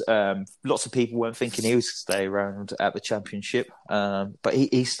Grealish. Lots of people weren't thinking he was to stay around at the Championship, but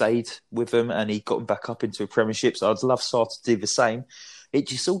he stayed with them, and he got them back up into a Premiership. So I'd love Sarr to do the same. It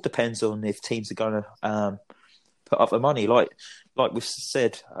just all depends on if teams are going to put up the money. Like we've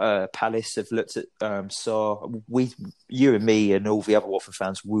said, Palace have looked at Sarr. You and me and all the other Watford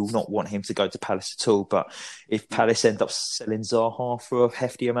fans will not want him to go to Palace at all. But if Palace end up selling Zaha for a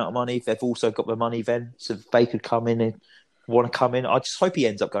hefty amount of money, they've also got the money then, so they could come in and want to come in. I just hope he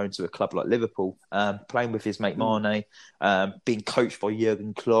ends up going to a club like Liverpool, playing with his mate Mane, being coached by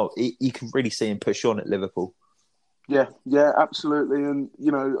Jurgen Klopp. You can really see him push on at Liverpool. Yeah, absolutely. And,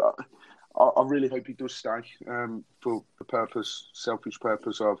 you know, I really hope he does stay for the selfish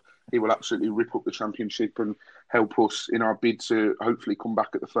purpose of he will absolutely rip up the Championship and help us in our bid to hopefully come back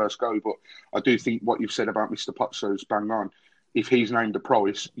at the first go. But I do think what you've said about Mr. Pozzo is bang on. If he's named a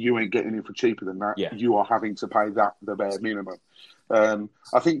price, you ain't getting him for cheaper than that. Yeah. You are having to pay that, the bare minimum.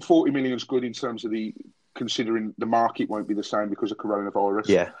 I think 40 million is good in terms of considering the market won't be the same because of coronavirus.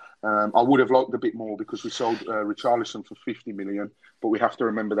 Yeah. I would have liked a bit more because we sold Richarlison for 50 million, but we have to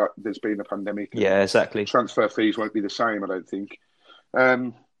remember that there's been a pandemic. Yeah, exactly. Transfer fees won't be the same, I don't think.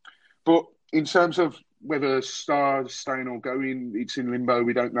 But in terms of whether Star's staying or going, it's in limbo,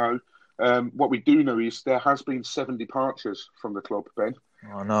 we don't know. What we do know is there has been 7 departures from the club, Ben.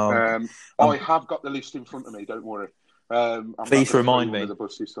 Oh, no. I have got the list in front of me, don't worry. I'm Please not remind me. under the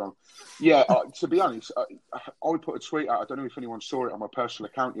bus this time. Yeah, to be honest, I put a tweet out. I don't know if anyone saw it on my personal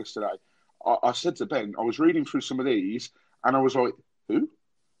account yesterday. I said to Ben, I was reading through some of these, and I was like, who?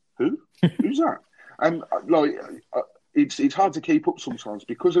 Who's that? And it's hard to keep up sometimes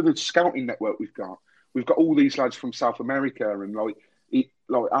because of the scouting network we've got. We've got all these lads from South America and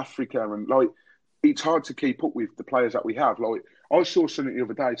Africa, and it's hard to keep up with the players that we have. Like, I saw something the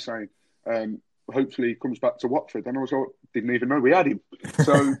other day saying, hopefully he comes back to Watford, and I was like, didn't even know we had him.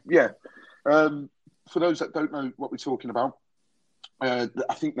 So yeah, for those that don't know what we're talking about, I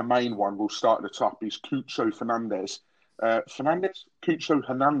think the main one, we'll start at the top, is Cucho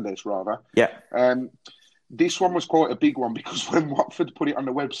Hernandez, rather. Yeah. This one was quite a big one because when Watford put it on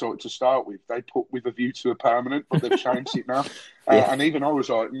the website to start with, they put with a view to a permanent, but they've changed it now. Yeah. And even I was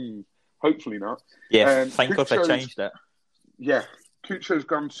like, hopefully not. Yeah, thank God they changed that. Yeah, Cucho's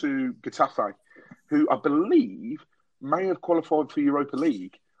gone to Getafe, who I believe may have qualified for Europa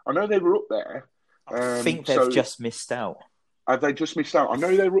League. I know they were up there. I think they've just missed out. Have they just missed out? I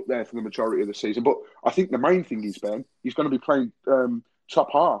know they were up there for the majority of the season, but I think the main thing is, Ben, he's going to be playing top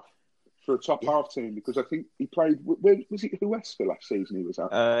half for a top half team because I think he played. Where was it? Huesca last season? He was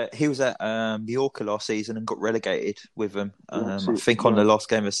at. He was at Mallorca last season and got relegated with them. I think on the last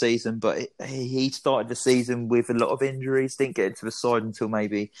game of the season, but he started the season with a lot of injuries. Didn't get into the side until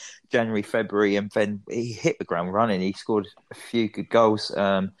maybe January, February, and then he hit the ground running. He scored a few good goals.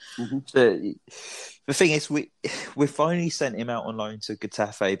 So, the thing is, we've only sent him out on loan to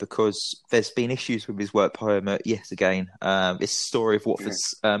Getafe because there's been issues with his work permit yet again. It's a story of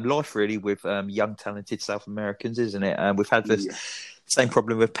Watford's life, really, with young, talented South Americans, isn't it? We've had the same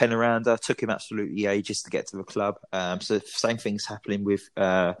problem with Penaranda. Took him absolutely ages to get to the club. So same thing's happening with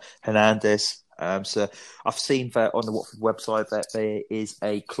Hernandez. So I've seen that on the Watford website that there is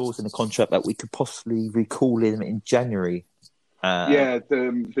a clause in the contract that we could possibly recall him in January.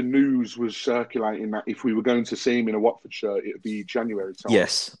 The news was circulating that if we were going to see him in a Watford shirt, it would be January time.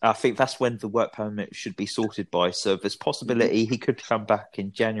 Yes, I think that's when the work permit should be sorted by. So there's possibility he could come back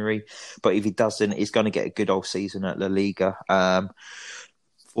in January, but if he doesn't, he's going to get a good old season at La Liga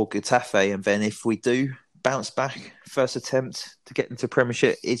for Getafe. And then if we do bounce back, first attempt to get into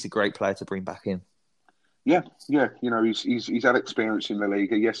Premiership, he's a great player to bring back in. Yeah. You know, he's had experience in La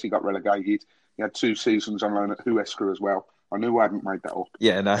Liga. Yes, he got relegated. He had 2 seasons on loan at Huesca as well. I knew I hadn't made that up.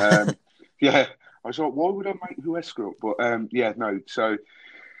 Yeah, no. I was like, why would I make Huesca up? But no. So,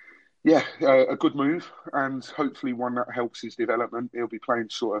 a good move, and hopefully one that helps his development. He'll be playing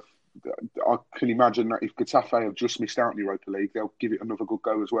sort of. I can imagine that if Getafe have just missed out in Europa League, they'll give it another good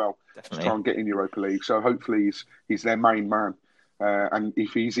go as well. Definitely. To try and get in Europa League. So hopefully he's their main man. And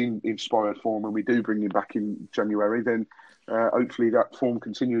if he's in inspired form and we do bring him back in January, then hopefully that form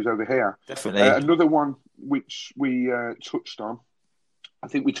continues over here. Definitely. Another one which we touched on, I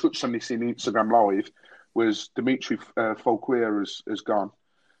think we touched on this in Instagram Live, was Dimitri Folquier has gone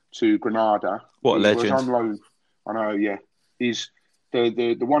to Granada. What a legend. He was on loan. I know, yeah. He's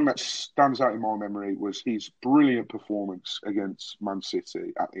the one that stands out in my memory was his brilliant performance against Man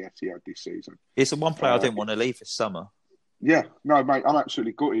City at the Etihad this season. He's the one player I didn't want to leave this summer. Yeah, no, mate, I'm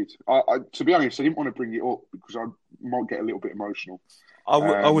absolutely gutted. To be honest, I didn't want to bring it up because I might get a little bit emotional.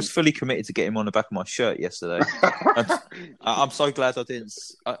 I was fully committed to get him on the back of my shirt yesterday. I'm so glad I didn't.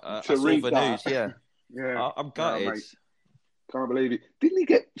 I saw the news. Yeah, I'm gutted. No, can't believe it. Didn't he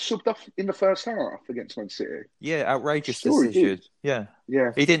get subbed off in the first half against Man City? Yeah, outrageous decision. Yeah.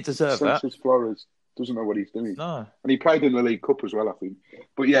 He didn't deserve that. Flores doesn't know what he's doing. No, and he played in the League Cup as well, I think.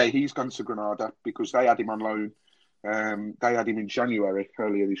 But yeah, he's gone to Granada because they had him on loan. They had him in January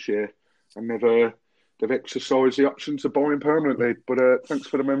earlier this year, and they've exercised the option to buy him permanently. But thanks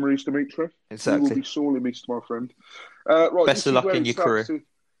for the memories, Dimitri. Exactly. You will be sorely missed, my friend. Right, best of luck in your career.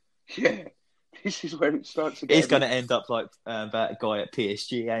 This is where it starts to get. He's going to end up like that guy at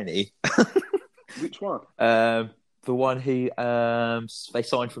PSG, ain't he? Which one? The one who they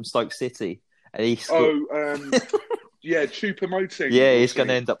signed from Stoke City. And he Choupo-Moting. Yeah, he's going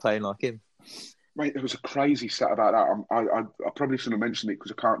to end up playing like him. Mate, there was a crazy stat about that. I probably shouldn't have mentioned it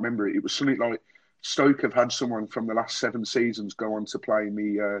because I can't remember it. It was something like Stoke have had someone from the last 7 seasons go on to play in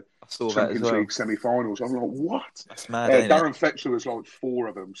the Champions League semi-finals. I'm like, what? That's mad, Darren Fletcher was like 4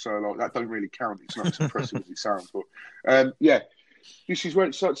 of them, so like that don't really count. It's not as impressive as it sounds. But this is where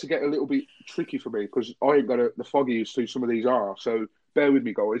it starts to get a little bit tricky for me because I ain't got the foggiest who some of these are. So bear with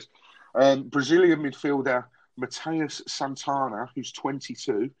me, guys. Brazilian midfielder Mateus Santana, who's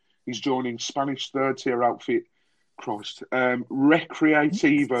 22. He's joining Spanish third-tier outfit,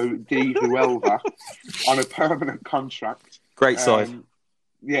 Recreativo de Huelva on a permanent contract. Great side.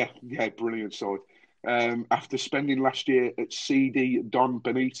 Yeah, brilliant side. after spending last year at CD Don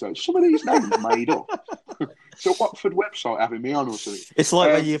Benito. Some of these names made up. So Watford website having me on or something. It's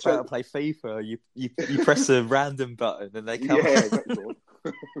like when you're about to play FIFA, you press a random button and they come. Yeah, exactly.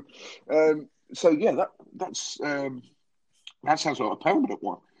 That sounds like a permanent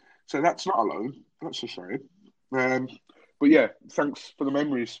one. So that's not a loan. That's a shame. But yeah, thanks for the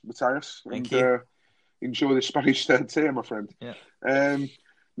memories, Matthias. Thank you. Enjoy the Spanish third tier, my friend. Yeah.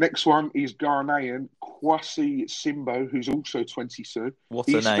 Next one is Ghanaian Kwasi Simbo, who's also 22. What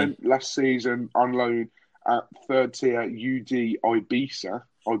a name. He spent last season on loan at third tier UD Ibiza.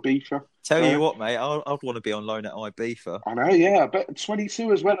 Tell you what, mate, I'd want to be on loan at Ibiza. I know, yeah. I bet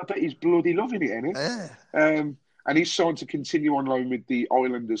 22 as well. I bet he's bloody loving it, isn't he? Yeah. And he's signed to continue on loan with the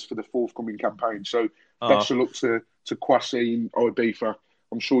Islanders for the forthcoming campaign. So best of luck to Kwasi in Ibiza.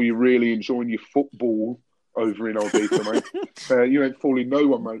 I'm sure you're really enjoying your football over in Ibiza, mate. You ain't fooling no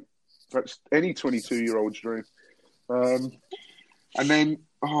one, mate. That's any 22-year-old's dream. And then,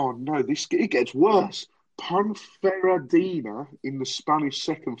 it gets worse. Ponferradina in the Spanish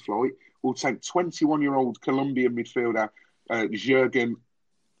second flight will take 21-year-old Colombian midfielder Jurgen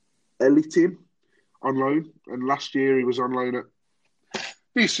Elitin on loan. And last year he was on loan at...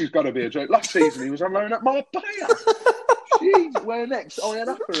 This has got to be a joke. Last season he was on loan at Marbella. Jeez, where next? I had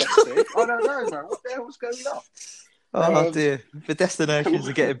upper I don't know, man. What the hell's going on? Oh, dear. The destinations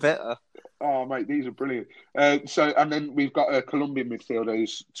are getting better. Oh, mate, these are brilliant. And then we've got a Colombian midfielder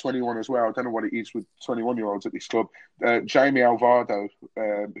who's 21 as well. I don't know what it is with 21-year-olds at this club. Jamie Alvarado,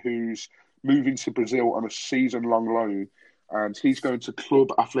 who's moving to Brazil on a season-long loan. And he's going to Club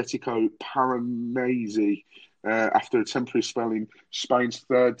Atlético Paranaense after a temporary spell in Spain's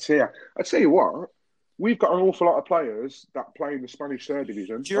third tier. I tell you what, we've got an awful lot of players that play in the Spanish third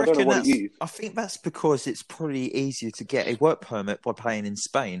division. Do you reckon what it is. I think that's because it's probably easier to get a work permit by playing in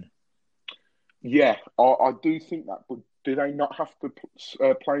Spain. Yeah, I do think that. But do they not have to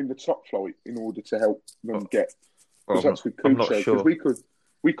play in the top flight in order to help them get? Because that's with Cucho. I'm not sure. Because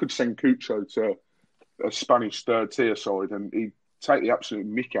we could send Cucho to a Spanish third tier side and he'd take the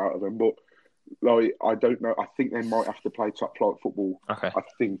absolute mick out of them. But I don't know. I think they might have to play top flight football. Okay. I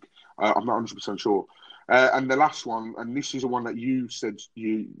think I'm not 100% sure. And the last one, and this is the one that you said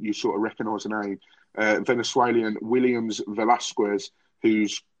you sort of recognise the name, Venezuelan Williams Velasquez,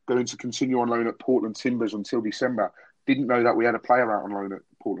 who's going to continue on loan at Portland Timbers until December. Didn't know that we had a player out on loan at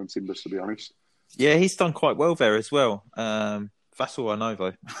Portland Timbers, to be honest. Yeah, he's done quite well there as well. That's all I know,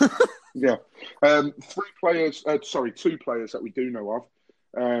 though. Yeah. Two players that we do know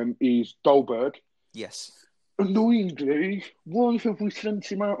of is Dolberg. Yes. Annoyingly, why have we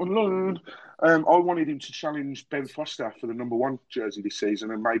sent him out on loan? I wanted him to challenge Ben Foster for the number 1 jersey this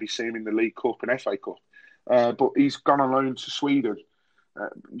season and maybe see him in the League Cup and FA Cup. But he's gone on loan to Sweden.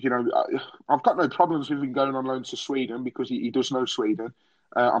 I've got no problems with him going on loan to Sweden because he does know Sweden.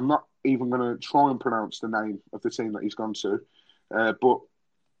 I'm not even going to try and pronounce the name of the team that he's gone to. But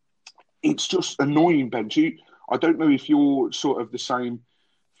it's just annoying, Ben. I don't know if you're sort of the same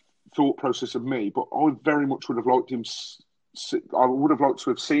thought process of me, but I very much would have liked him. I would have liked to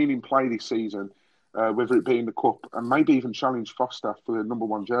have seen him play this season, whether it be in the Cup and maybe even challenge Foster for the number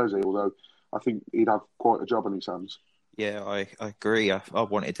 1 jersey, although I think he'd have quite a job on his hands. Yeah, I agree. I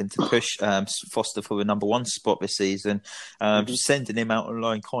wanted him to push Foster for the number 1 spot this season. Sending him out on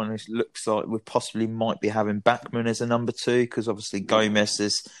loan kind of looks like we possibly might be having Backman as a number 2 because obviously Gomez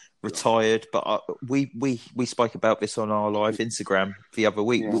is retired. But we spoke about this on our live Instagram the other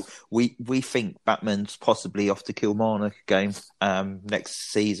week. Yeah. We think Backman's possibly off to Kilmarnock game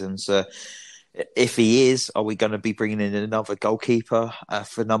next season. So if he is, are we going to be bringing in another goalkeeper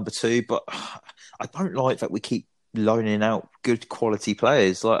for number 2? But I don't like that we keep loaning out good quality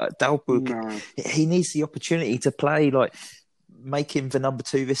players like Dalberg. No. He needs the opportunity to play. Like, make him the number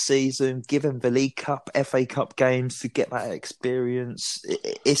 2 this season. Give him the League Cup, FA Cup games to get that experience.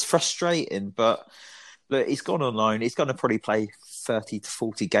 It's frustrating, but look, he's gone on loan. He's going to probably play 30 to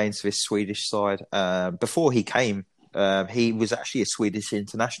 40 games for his Swedish side. Before he came, he was actually a Swedish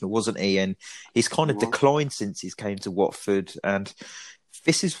international, wasn't he? And he's kind of declined since he's came to Watford. And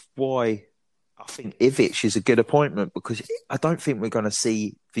this is why I think Ivic is a good appointment, because I don't think we're going to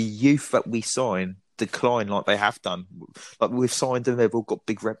see the youth that we sign decline like they have done. Like, we've signed them, they've all got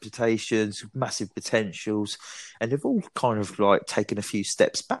big reputations, massive potentials, and they've all kind of like taken a few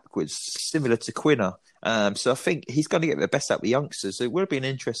steps backwards, similar to Quinner. So I think he's going to get the best out of the youngsters. So it would have been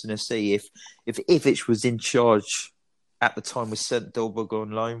interesting to see if Ivic was in charge at the time we sent Dolberg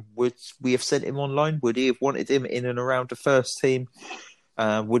on loan. Would we have sent him on loan? Would he have wanted him in and around the first team?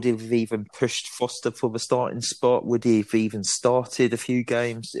 Would he have even pushed Foster for the starting spot? Would he have even started a few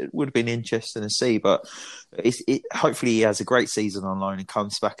games? It would have been interesting to see, but hopefully he has a great season on loan and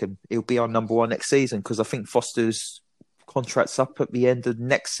comes back and he'll be our number one next season, because I think Foster's contract's up at the end of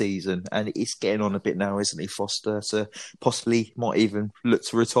next season and it's getting on a bit now, isn't he, Foster? So possibly might even look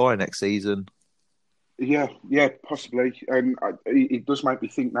to retire next season. Yeah, possibly. And it does make me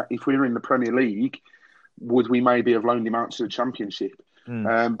think that if we were in the Premier League, would we maybe have loaned him out to the Championship?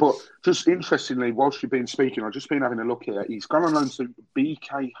 But just interestingly, whilst you've been speaking, I've just been having a look here. He's gone on loan to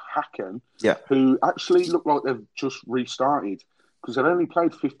BK Häcken, who actually look like they've just restarted, because they've only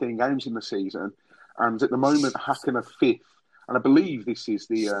played 15 games in the season. And at the moment, Häcken are fifth. And I believe this is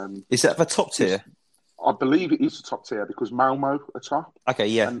the... is that the top tier? I believe it is the top tier, because Malmo are top. Okay,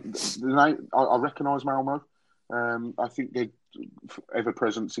 yeah. And the name, I recognise Malmo. I think they're ever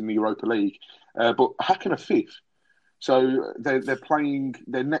present in the Europa League. But Häcken are fifth. So they're playing.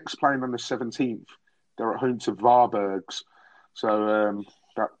 They're next playing on the 17th. They're at home to Varbergs. So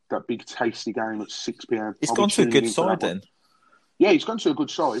that big tasty game at 6 p.m. It's gone to a good side then. Yeah, he's gone to a good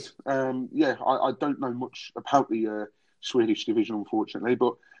side. I don't know much about the Swedish division, unfortunately,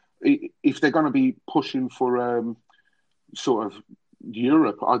 but if they're going to be pushing for sort of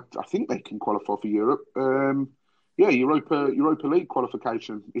Europe, I think they can qualify for Europe. Europa League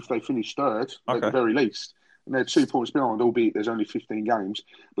qualification if they finish third at the very least. And they're 2 points behind, albeit there's only 15 games.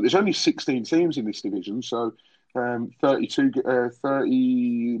 But there's only 16 teams in this division, so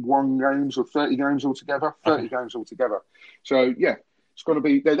 31 games or 30 games altogether. 30 games altogether. So, yeah, it's going to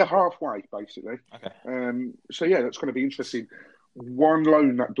be... They're halfway, basically. Okay. So, yeah, that's going to be interesting. One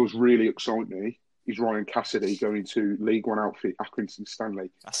loan that does really excite me is Ryan Cassidy going to League One outfit, Accrington Stanley.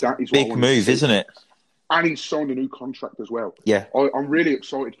 That is a big move, isn't it? And he's signed a new contract as well. Yeah. I'm really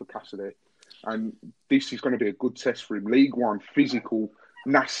excited for Cassidy. And this is going to be a good test for him. League One, physical,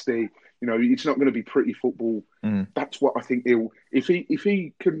 nasty. You know, it's not going to be pretty football. That's what I think he'll... If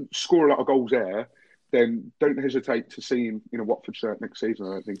he can score a lot of goals there, then don't hesitate to see him in a Watford shirt next season,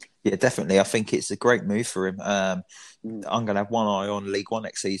 I don't think. Yeah, definitely. I think it's a great move for him. I'm going to have one eye on League One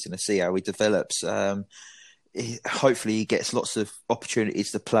next season to see how he develops. Hopefully he gets lots of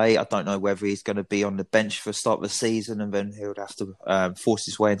opportunities to play. I don't know whether he's going to be on the bench for the start of the season and then he would have to force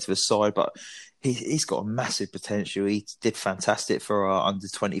his way into the side, but he's got a massive potential. He did fantastic for our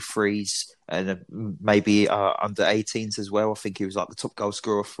under-23s and maybe under-18s as well. I think he was like the top goal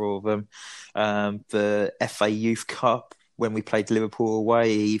scorer for them. The FA Youth Cup, when we played Liverpool away,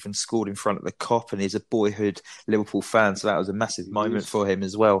 he even scored in front of the Kop, and he's a boyhood Liverpool fan, so that was a massive moment for him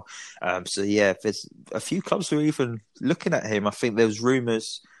as well. So yeah, there's a few clubs who are even looking at him. I think there was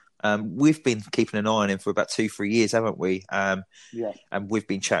rumours. We've been keeping an eye on him for about 2-3 years, haven't we? And we've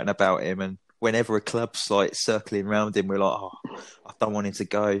been chatting about him, and whenever a club's like circling around him, we're like, oh, I don't want him to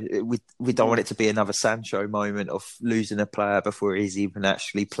go. We don't want it to be another Sancho moment of losing a player before he's even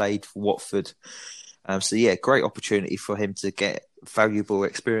actually played for Watford. So yeah, great opportunity for him to get valuable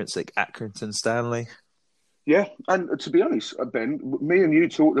experience at Accrington Stanley. Yeah, and to be honest, Ben, me and you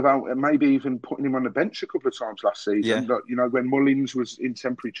talked about maybe even putting him on the bench a couple of times last season. Yeah. You know, when Mullins was in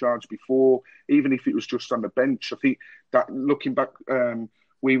temporary charge before, even if it was just on the bench, I think that looking back,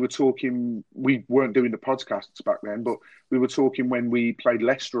 we were talking, we weren't doing the podcasts back then, but we were talking when we played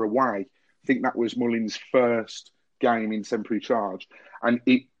Leicester away. I think that was Mullins' first game in temporary charge. And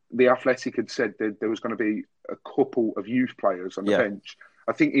the Athletic had said that there was going to be a couple of youth players on the bench.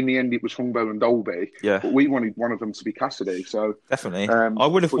 I think in the end it was Hungbo and Dolby, but we wanted one of them to be Cassidy. So definitely, I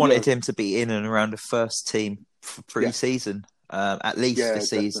would have wanted him to be in and around the first team for pre-season, at least this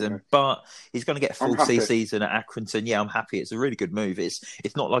season. Definitely. But he's going to get a full season at Accrington. Yeah, I'm happy. It's a really good move. It's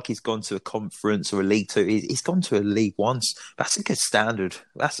not like he's gone to a conference or a League Two. He's gone to a League Once. That's a good standard.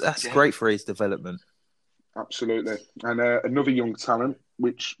 That's great for his development. Absolutely. And another young talent,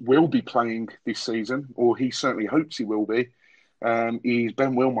 which will be playing this season, or he certainly hopes he will be, is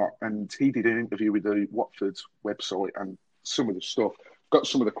Ben Wilmot, and he did an interview with the Watford website and some of the stuff. I've got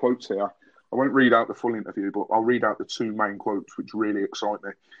some of the quotes here. I won't read out the full interview, but I'll read out the two main quotes which really excite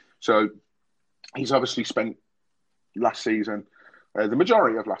me. So he's obviously spent last season, the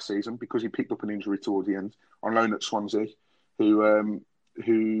majority of last season, because he picked up an injury towards the end, on loan at Swansea, who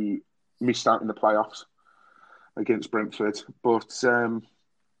missed out in the playoffs against Brentford. But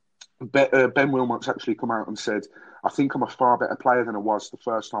Ben Wilmot's actually come out and said, I think I'm a far better player than I was the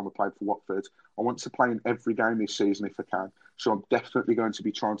first time I played for Watford. I want to play in every game this season if I can. So I'm definitely going to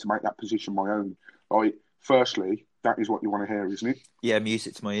be trying to make that position my own. Like, firstly, that is what you want to hear, isn't it? Yeah,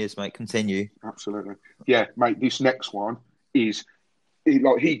 music to my ears, mate. Continue. Absolutely. Yeah, mate, this next one is,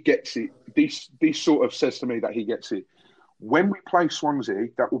 he gets it. This sort of says to me that he gets it. When we play Swansea,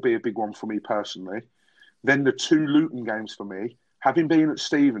 that will be a big one for me personally. Then the 2 Luton games for me, having been at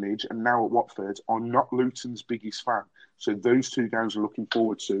Stevenage and now at Watford, I'm not Luton's biggest fan. So those 2 games I'm looking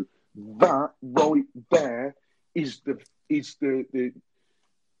forward to. That right there is the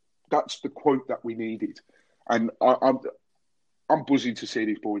that's the quote that we needed. And I'm buzzing to see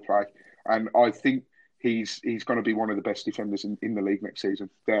this boy play. And I think he's going to be one of the best defenders in the league next season.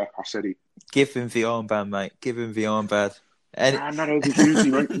 There, I said it. Give him the armband, mate. Give him the armband. And not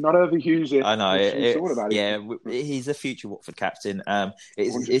overusing, right? Not overusing. I know. About he's a future Watford captain.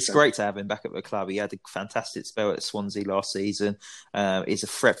 It's great to have him back at the club. He had a fantastic spell at Swansea last season. He's a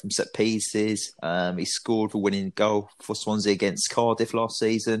threat from set pieces. He scored the winning goal for Swansea against Cardiff last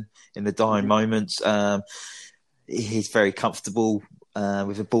season in the dying moments. He's very comfortable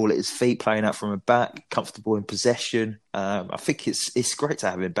with the ball at his feet, playing out from a back, comfortable in possession. I think it's great to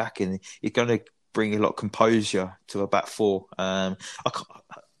have him back, and you're going to bring a lot of composure to a back 4. I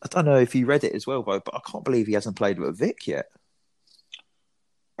don't know if you read it as well, though, but I can't believe he hasn't played with Vic yet.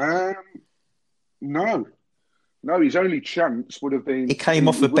 No, his only chance would have been... He came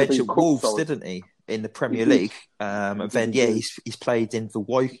off the bench at Wolves, didn't he, in the Premier League? And then, he's played in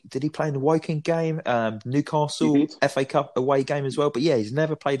the... Did he play in the Woking game? Newcastle FA Cup away game as well? But he's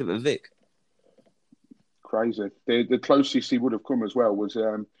never played at the Vic. Crazy. The closest he would have come as well was...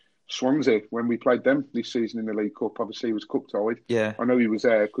 Swansea, when we played them this season in the League Cup, obviously he was cup-tied. Yeah. I know he was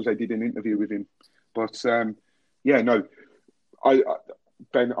there because they did an interview with him. But, Ben,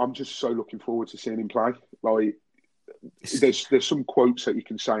 I'm just so looking forward to seeing him play. Like, there's some quotes that you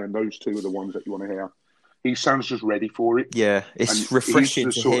can say, and those 2 are the ones that you want to hear. He sounds just ready for it. Yeah, it's refreshing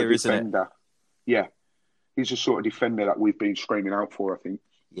to hear, isn't it? Yeah. He's the sort of defender that we've been screaming out for, I think.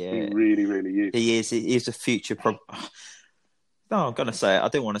 Yeah. He really, really is. He is. He is a future... No, I'm going to say it. I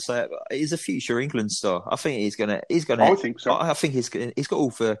don't want to say it, but he's a future England star. I think he's going to. I think so. I think he's got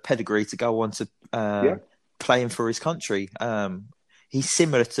all the pedigree to go on to playing for his country. He's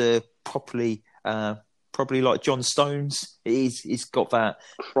similar to probably like John Stones. He's got that.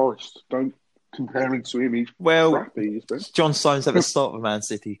 Christ, don't compare him to him. He's crappy, John Stones at the start of a Man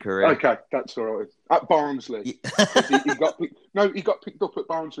City career. Okay, that's all right. At Barnsley, he got picked up at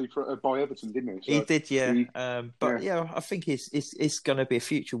Barnsley by Everton, didn't he? So he did, yeah. I think he's going to be a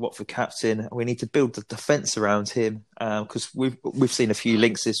future Watford captain. We need to build the defence around him because we've seen a few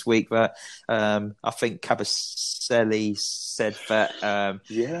links this week that I think Cabaselli said that.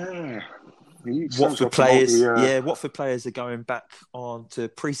 Watford players are going back on to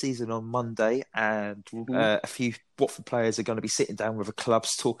pre-season on Monday, and a few Watford players are going to be sitting down with the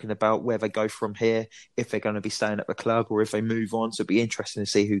clubs talking about where they go from here, if they're going to be staying at the club or if they move on. So it'll be interesting to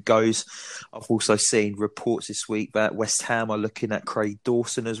see who goes. I've also seen reports this week that West Ham are looking at Craig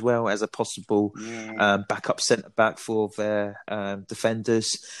Dawson as well as a possible backup centre-back for their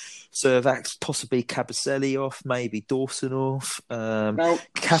defenders. So that's possibly Cabaselli off, maybe Dawson off.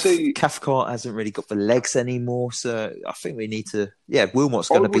 Cathcart hasn't really got the legs anymore, so I think we need to... Yeah, Wilmot's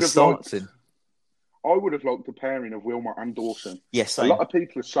going to be starting. I would have liked the pairing of Wilmot and Dawson. Yes, a lot of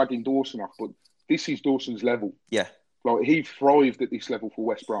people are slagging Dawson off, but this is Dawson's level. Yeah. Like, he thrived at this level for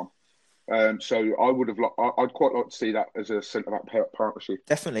West Brom. So I'd quite like to see that as a centre-back partnership.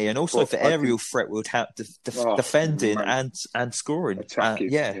 Definitely, and also the aerial threat would have defending and scoring.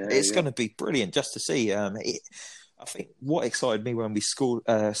 It's going to be brilliant just to see. I think what excited me when we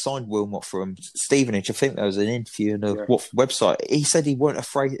signed Wilmot from Stevenage, I think there was an interview on the Watford website. He said he weren't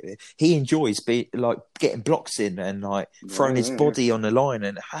afraid. He enjoys getting blocks in and throwing his body on the line,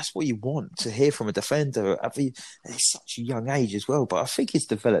 and that's what you want to hear from a defender. He's such a young age as well, but I think he's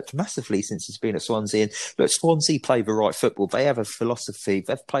developed massively since he's been at Swansea. And look, Swansea play the right football. They have a philosophy.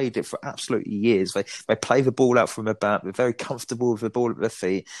 They've played it for absolutely years. They play the ball out from the back. They're very comfortable with the ball at their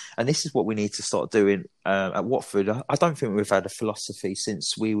feet, and this is what we need to start doing at Watford. I don't think we've had a philosophy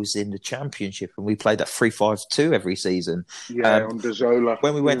since we was in the Championship and we played that 3-5-2 every season. Under Zola.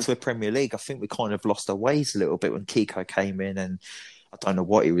 When we went to the Premier League, I think we kind of lost our ways a little bit when Kiko came in, and I don't know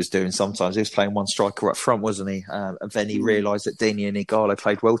what he was doing sometimes. He was playing one striker up front, wasn't he? And then he realised that Dini and Igalo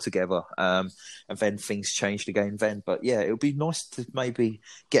played well together. And then things changed again then. But yeah, it would be nice to maybe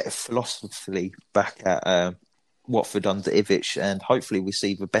get a philosophy back at Watford under Ivic, and hopefully we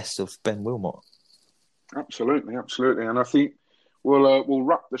see the best of Ben Wilmot. Absolutely. And I think we'll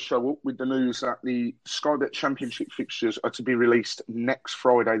wrap the show up with the news that the Sky Bet Championship fixtures are to be released next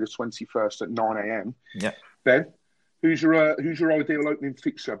Friday, the 21st at 9 a.m. Yeah. Ben, Who's your ideal opening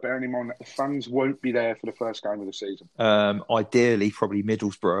fixture? Bearing in mind that the fans won't be there for the first game of the season. Ideally, probably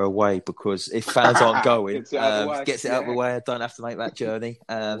Middlesbrough away, because if fans aren't going, gets it out of the way. I don't have to make that journey.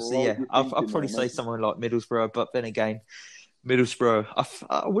 I'll probably say someone like Middlesbrough, but then again, Middlesbrough,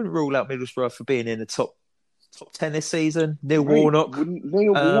 I wouldn't rule out Middlesbrough for being in the top 10 this season. Neil Warnock.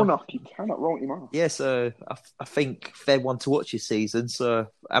 Warnock, you cannot write him off. Yeah, so I think they're one to watch this season. So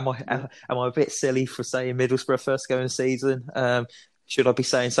am I a bit silly for saying Middlesbrough first game of the season? Should I be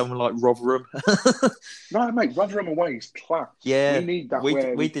saying someone like Rotherham? No, mate, Rotherham away is class. Yeah, we need that.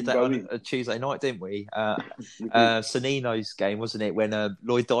 We did that on a Tuesday night, didn't we? Sanino's game, wasn't it? When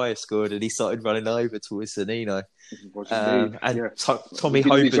Lloyd Dyer scored and he started running over towards Sanino. Tommy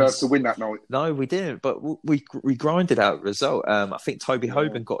Hoban deserve to win that night. No, we didn't, but we grinded out a result. I think Toby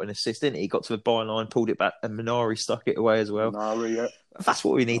Hoban got an assist, didn't he? He got to the byline, pulled it back, and Minari stuck it away as well. That's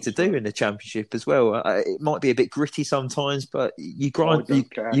what we need to do in the Championship as well. It might be a bit gritty sometimes, but you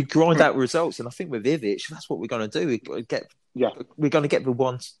grind out results, and I think with Ivic, that's what we're going to do. We're going to get the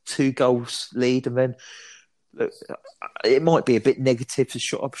 1-2 goals lead, and then look, it might be a bit negative to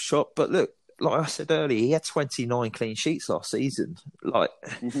shot up shot, but look, like I said earlier, he had 29 clean sheets last season.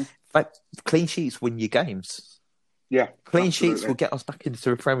 Clean sheets win your games. Yeah, clean sheets will get us back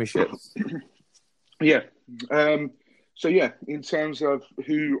into a Premiership. Yeah. So in terms of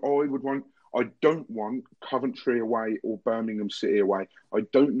who I would want, I don't want Coventry away or Birmingham City away. I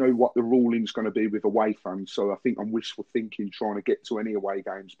don't know what the ruling's going to be with away fans, so I think I'm wishful thinking trying to get to any away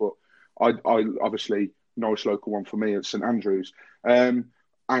games. But I obviously, nice local one for me at St Andrews. And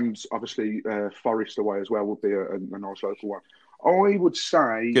obviously, Forest away as well would be a nice local one. I would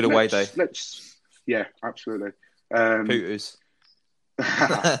say... Good away day. Yeah, absolutely. Pooters.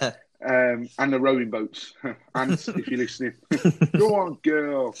 And the rowing boats. And if you're listening, go on,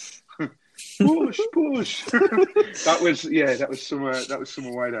 girl. Push. that was some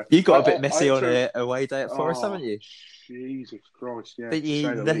away day. You got a bit messy on an away day at Forest, haven't you? Jesus Christ, yeah. Did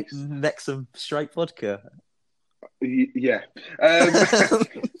you neck some straight vodka? Yeah.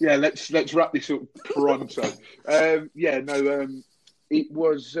 Let's wrap this up pronto. It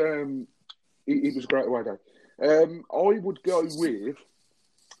was a great away day. I would go with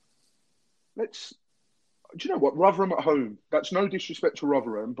do you know what? Rotherham at home. That's no disrespect to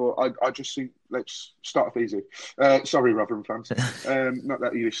Rotherham, but I just think let's start off easy. Sorry, Rotherham fans. Not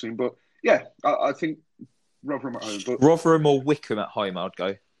that you're listening, but yeah, I think Rotherham at home. But Rotherham or Wickham at home, I'd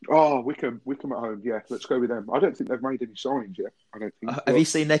go. Oh, Wickham at home. Yeah, let's go with them. I don't think they've made any signings yet. I don't think. Have you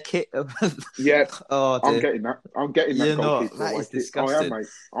seen their kit? Yeah. Oh, dear. I'm getting that. You're not. That is disgusting. I am, mate.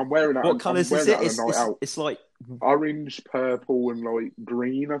 I'm wearing that. What colours is it? It's like orange, purple, and like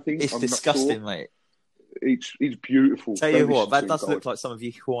green. I think it's disgusting, mate. It's beautiful. Tell you what, that does look like some of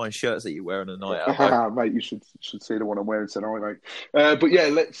your Hawaiian shirts that you wear on a night out. Mate, you should see the one I'm wearing tonight, mate. But yeah,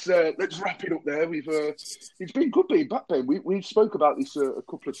 let's wrap it up there. It's been good being back, Ben. We spoke about this a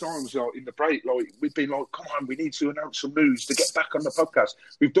couple of times in the break. Like we've been like, come on, we need to announce some news to get back on the podcast.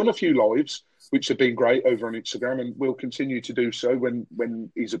 We've done a few lives, which have been great over on Instagram, and we'll continue to do so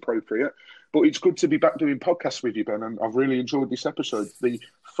when is appropriate. But it's good to be back doing podcasts with you, Ben, and I've really enjoyed this episode. The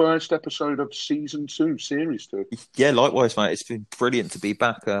first episode of Season 2, Series 2. Yeah, likewise, mate. It's been brilliant to be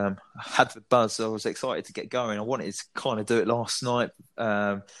back. I had the buzz. I was excited to get going. I wanted to kind of do it last night.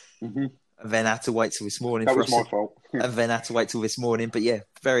 And then had to wait till this morning. That was my fault. And then had to wait till this morning. But yeah,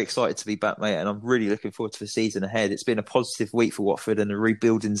 very excited to be back, mate. And I'm really looking forward to the season ahead. It's been a positive week for Watford, and the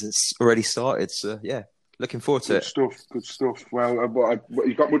rebuilding's already started. So yeah. Looking forward to it. Good stuff. Well,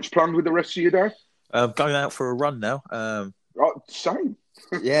 you got much planned with the rest of your day? Going out for a run now. Same.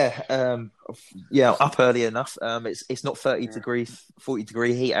 Up early enough. It's not 40 degree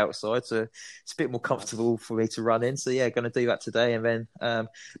heat outside, so it's a bit more comfortable for me to run in. So yeah, going to do that today, and then a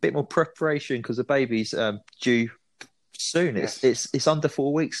bit more preparation because the baby's due soon. Yes. It's under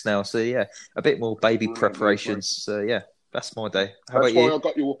 4 weeks now, so yeah, a bit more baby preparations. So yeah. That's my day. That's why I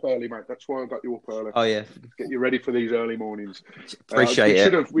got you up early, mate. That's why I got you up early. Oh, yeah. Get you ready for these early mornings. Appreciate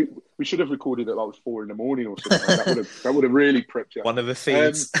it. We should have recorded at like 4 a.m. or something. That would have really prepped you. One of the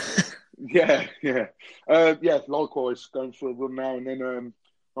feeds. Yeah. Likewise, going for a run now, and then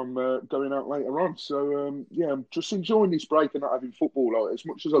I'm going out later on. So, I'm just enjoying this break and not having football. Like, as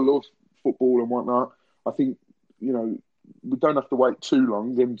much as I love football and whatnot, I think, we don't have to wait too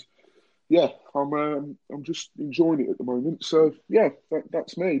long. And yeah, I'm just enjoying it at the moment. So yeah,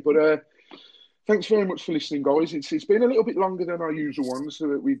 that's me. But thanks very much for listening, guys. It's been a little bit longer than our usual ones, so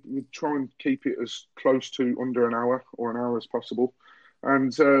that we try and keep it as close to under an hour or an hour as possible.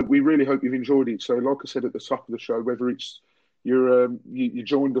 And we really hope you've enjoyed it. So, like I said at the top of the show, whether it's you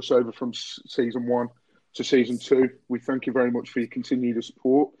joined us over from season 1, to season 2. We thank you very much for your continued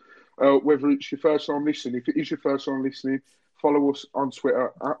support. Whether it's your first time listening, if it is your first time listening, follow us on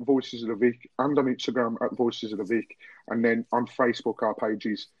Twitter at Voices of the Vic and on Instagram at Voices of the Vic, and then on Facebook our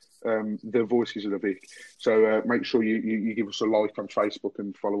pages, the Voices of the Vic. So make sure you give us a like on Facebook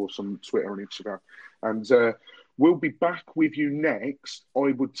and follow us on Twitter and Instagram. And we'll be back with you next,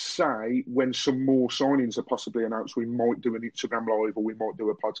 I would say, when some more signings are possibly announced. We might do an Instagram live or we might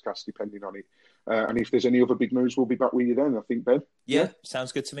do a podcast depending on it. And if there's any other big news, we'll be back with you then, I think, Ben. Yeah,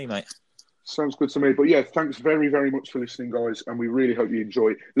 sounds good to me, mate. Sounds good to me. But yeah, thanks very, very much for listening, guys. And we really hope you enjoy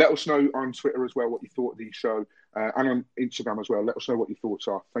it. Let us know on Twitter as well what you thought of the show, and on Instagram as well. Let us know what your thoughts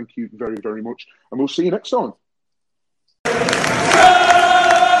are. Thank you very, very much. And we'll see you next time.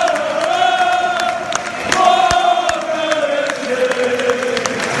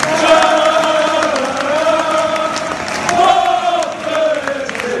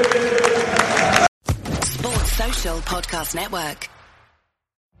 Sports Social Podcast Network.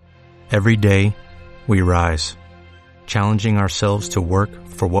 Every day, we rise, challenging ourselves to work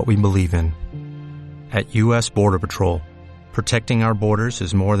for what we believe in. At U.S. Border Patrol, protecting our borders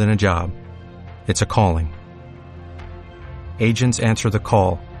is more than a job. It's a calling. Agents answer the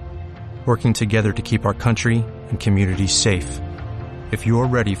call, working together to keep our country and communities safe. If you're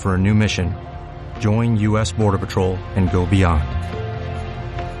ready for a new mission, join U.S. Border Patrol and go beyond.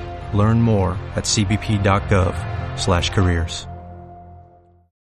 Learn more at cbp.gov/careers.